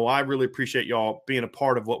 So I really appreciate y'all being a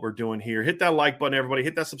part of what we're doing here. Hit that like button, everybody.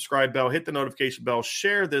 Hit that subscribe bell. Hit the notification bell.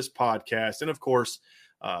 Share this podcast. And, of course,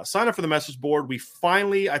 sign up for the message board. We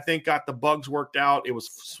finally, I think, got the bugs worked out. It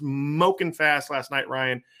was smoking fast last night,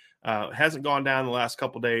 Ryan. Hasn't gone down the last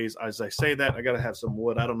couple days. As I say that, I got to have some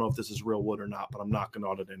wood. I don't know if this is real wood or not, but I'm knocking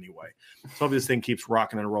on it anyway. So hopefully this thing keeps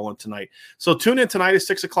rocking and rolling tonight. So tune in tonight at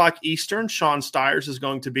 6 o'clock Eastern. Sean Stiers is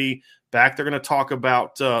going to be back. They're going to talk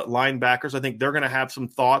about linebackers. I think they're going to have some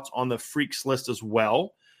thoughts on the freaks list as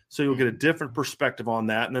well. So you'll get a different perspective on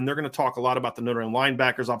that. And then they're going to talk a lot about the Notre Dame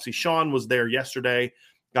linebackers. Obviously, Sean was there yesterday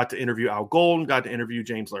got to interview Al Golden, got to interview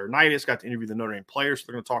James Laurinaitis, got to interview the Notre Dame players. So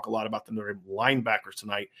they're going to talk a lot about the Notre Dame linebackers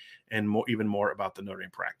tonight and even more about the Notre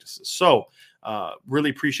Dame practices. So really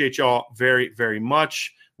appreciate y'all very, very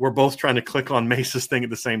much. We're both trying to click on Mace's thing at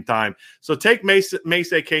the same time. So take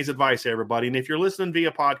Mace AK's advice, everybody. And if you're listening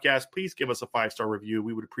via podcast, please give us a 5-star review.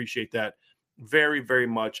 We would appreciate that very, very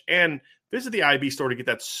much. And visit the IB store to get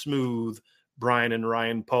that smooth Brian and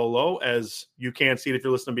Ryan polo, as you can't see it if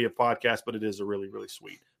you're listening via podcast, but it is a really, really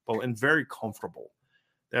sweet polo and very comfortable.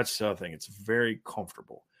 That's the other thing. It's very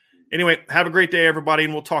comfortable. Anyway, have a great day, everybody,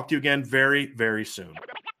 and we'll talk to you again very, very soon.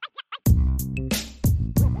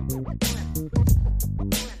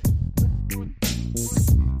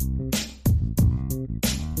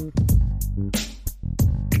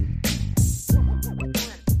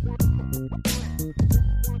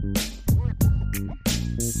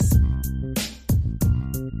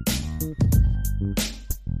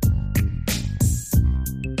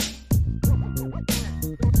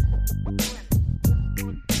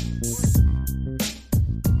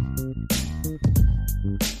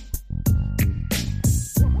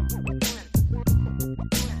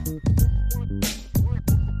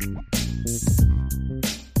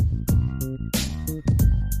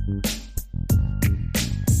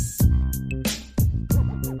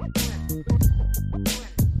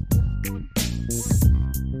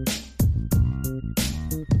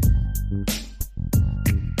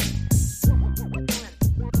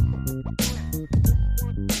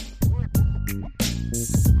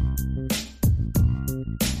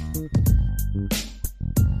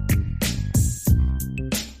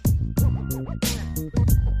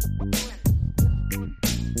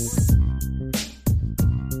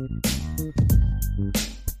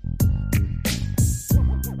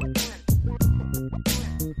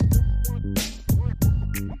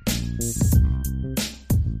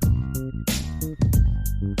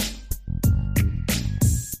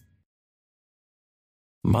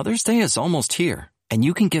 Mother's Day is almost here, and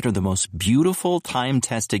you can get her the most beautiful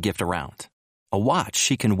time-tested gift around. A watch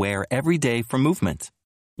she can wear every day from Movement.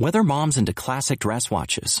 Whether mom's into classic dress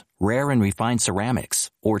watches, rare and refined ceramics,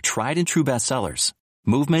 or tried and true bestsellers,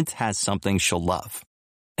 Movement has something she'll love.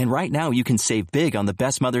 And right now you can save big on the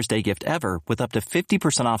best Mother's Day gift ever with up to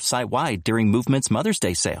 50% off site-wide during Movement's Mother's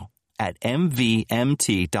Day sale at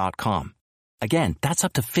MVMT.com. Again, that's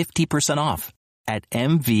up to 50% off at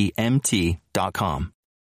MVMT.com.